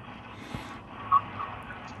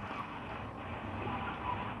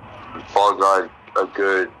 Fall guy, a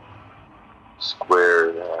good square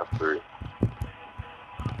and a half, 3.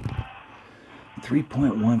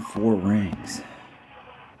 3.14 rings.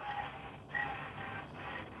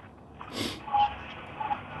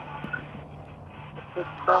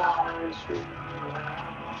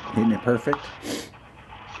 Hitting it perfect.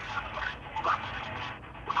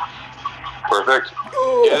 Perfect.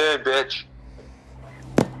 Ooh. Get in, bitch.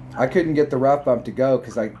 I couldn't get the rough bump to go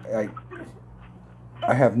because I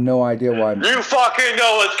have no idea why. You fucking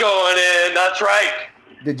know what's going in. That's right.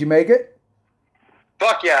 Did you make it?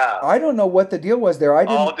 Fuck yeah. I don't know what the deal was there. I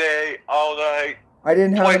didn't. All day, all night. I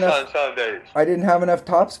didn't have Twice enough. on Sundays. I didn't have enough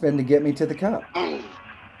topspin to get me to the cup.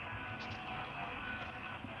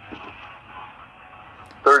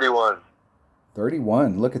 31.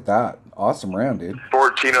 31. Look at that. Awesome round, dude.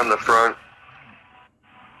 14 on the front.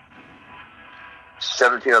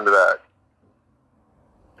 17 on the back.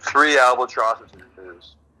 3 albatrosses.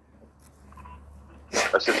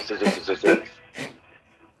 That's it.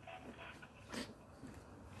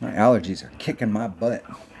 My allergies are kicking my butt.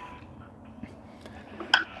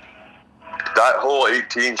 That whole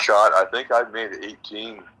 18 shot, I think I've made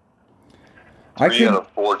 18 3 out of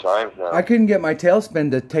 4 times now. I couldn't get my tailspin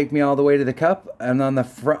to take me all the way to the cup, and on the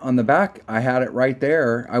front, on the back, I had it right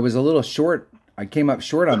there. I was a little short. I came up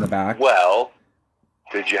short on the back. Well,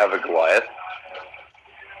 did you have a Goliath?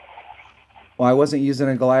 Well, I wasn't using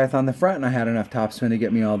a Goliath on the front, and I had enough topspin to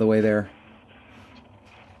get me all the way there.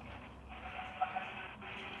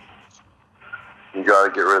 You got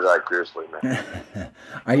to get rid of that Grizzly, man.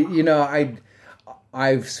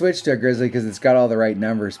 I've switched to a Grizzly because it's got all the right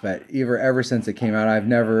numbers, but ever since it came out,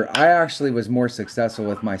 I actually was more successful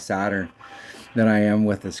with my Saturn than I am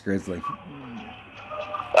with this Grizzly.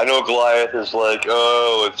 I know Goliath is like,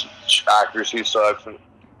 oh, its accuracy sucks.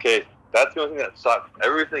 Okay, that's the only thing that sucks.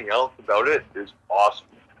 Everything else about it is awesome.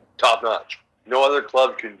 Top notch. No other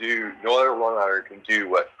club can do, no other run iron can do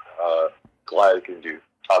what Goliath can do,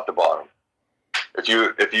 top to bottom.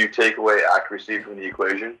 If you take away accuracy from the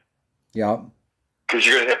equation, yeah. Because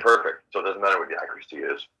you're going to hit perfect, so it doesn't matter what the accuracy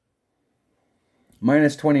is.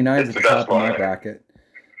 Minus 29 is at the top of my bracket.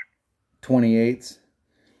 28s.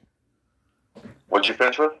 What'd you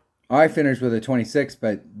finish with? I finished with a 26,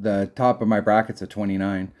 but the top of my bracket's a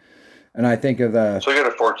 29. And I think of the... So you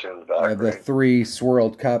got a 14 in the back, the 3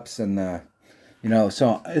 swirled cups and the...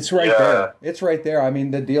 so it's right there. It's right there. I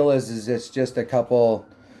mean, the deal is it's just a couple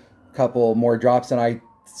more drops, and I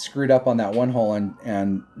screwed up on that one hole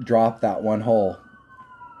and dropped that one hole.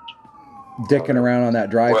 Dicking around on that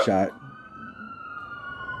drive shot.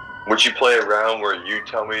 Would you play around where you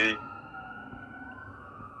tell me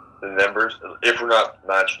the numbers? If we're not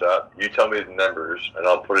matched up, you tell me the numbers, and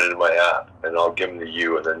I'll put it in my app, and I'll give them to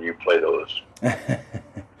you, and then you play those.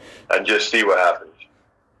 And just see what happens.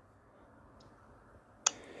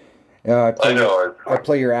 Yeah, I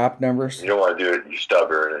play your app numbers. You don't want to do it. You're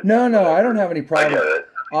stubborn. No, I don't have any problem. I get it.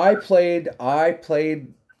 I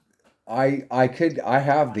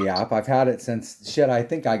have the app. I've had it since I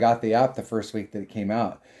think I got the app the first week that it came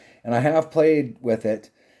out. And I have played with it.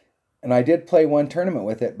 And I did play one tournament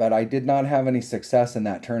with it, but I did not have any success in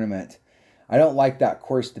that tournament. I don't like that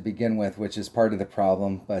course to begin with, which is part of the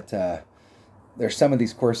problem. But there's some of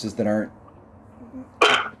these courses that aren't.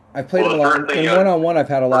 I've played them a lot. In one-on-one, I've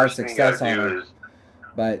had a lot of success on it.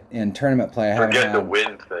 But in tournament play, I haven't had. Forget the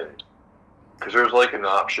win thing. Because there's like an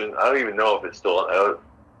option. I don't even know if it's still out.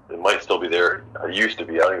 It might still be there. It used to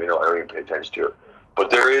be. I don't even know. I don't even pay attention to it. But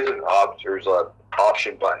there's an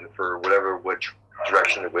option button for which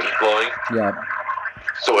direction the wind's blowing. Yeah.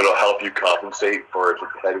 So it'll help you compensate for if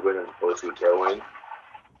it's a headwind as opposed to a tailwind.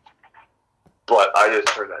 But I just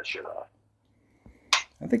turned that shit off.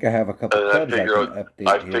 I think I have a couple clubs I can update.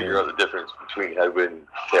 I figure out the difference between headwind and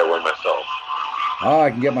tailwind myself. Oh,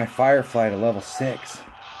 I can get my Firefly to level 6.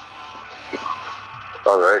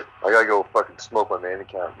 All right, I gotta go fucking smoke my main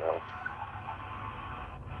account now.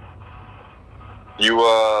 You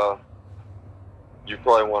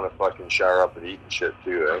probably want to fucking shower up and eat and shit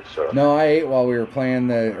too, eh? So. No, I ate while we were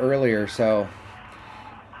playing earlier, so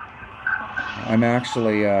I'm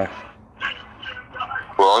actually Well,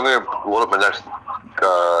 I'm gonna load up my next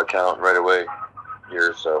account right away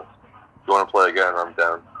here. So if you want to play again, I'm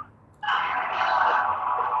down.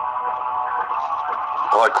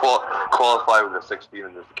 Oh, I qualify with a 16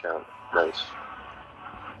 in this account. Nice.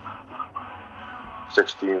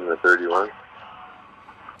 16 and a 31.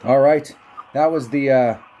 All right, that was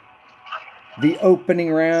the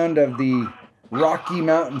opening round of the Rocky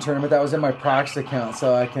Mountain tournament. That was in my practice account,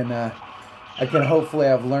 so I can hopefully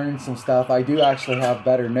have learned some stuff. I do actually have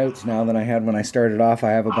better notes now than I had when I started off.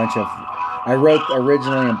 I have a bunch of, I wrote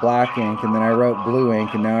originally in black ink, and then I wrote blue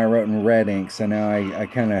ink, and now I wrote in red ink. So now I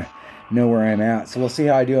kind of know where I'm at. So we'll see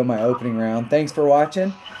how I do in my opening round. Thanks for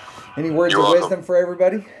watching. Any words of wisdom for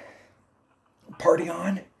everybody? Party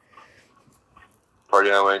on.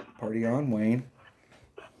 Party on, Wayne. Party on, Wayne.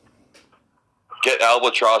 Get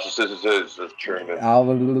albatrosses this tournament.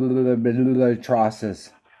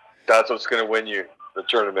 Albatrosses. That's what's going to win you the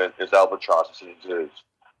tournament is albatrosses. You're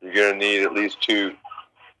going to need at least 2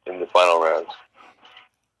 in the final rounds.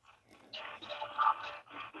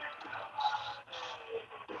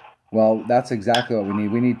 Well, that's exactly what we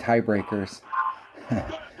need. We need tiebreakers.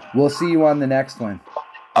 We'll see you on the next one.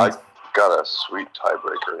 Thanks. I got a sweet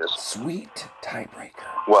tiebreaker. Sweet tiebreaker.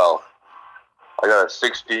 Well, I got a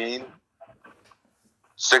 16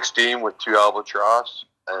 with 2 albatross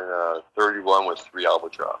and 31 with 3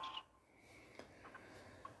 albatross.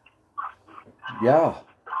 Yeah.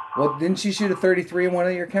 Well, didn't you shoot a 33 in one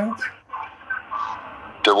of your counts?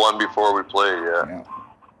 The one before we played, yeah.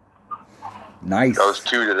 Nice. That was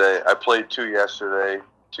 2 today. I played 2 yesterday,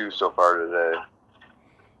 2 so far today.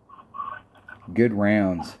 Good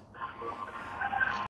rounds.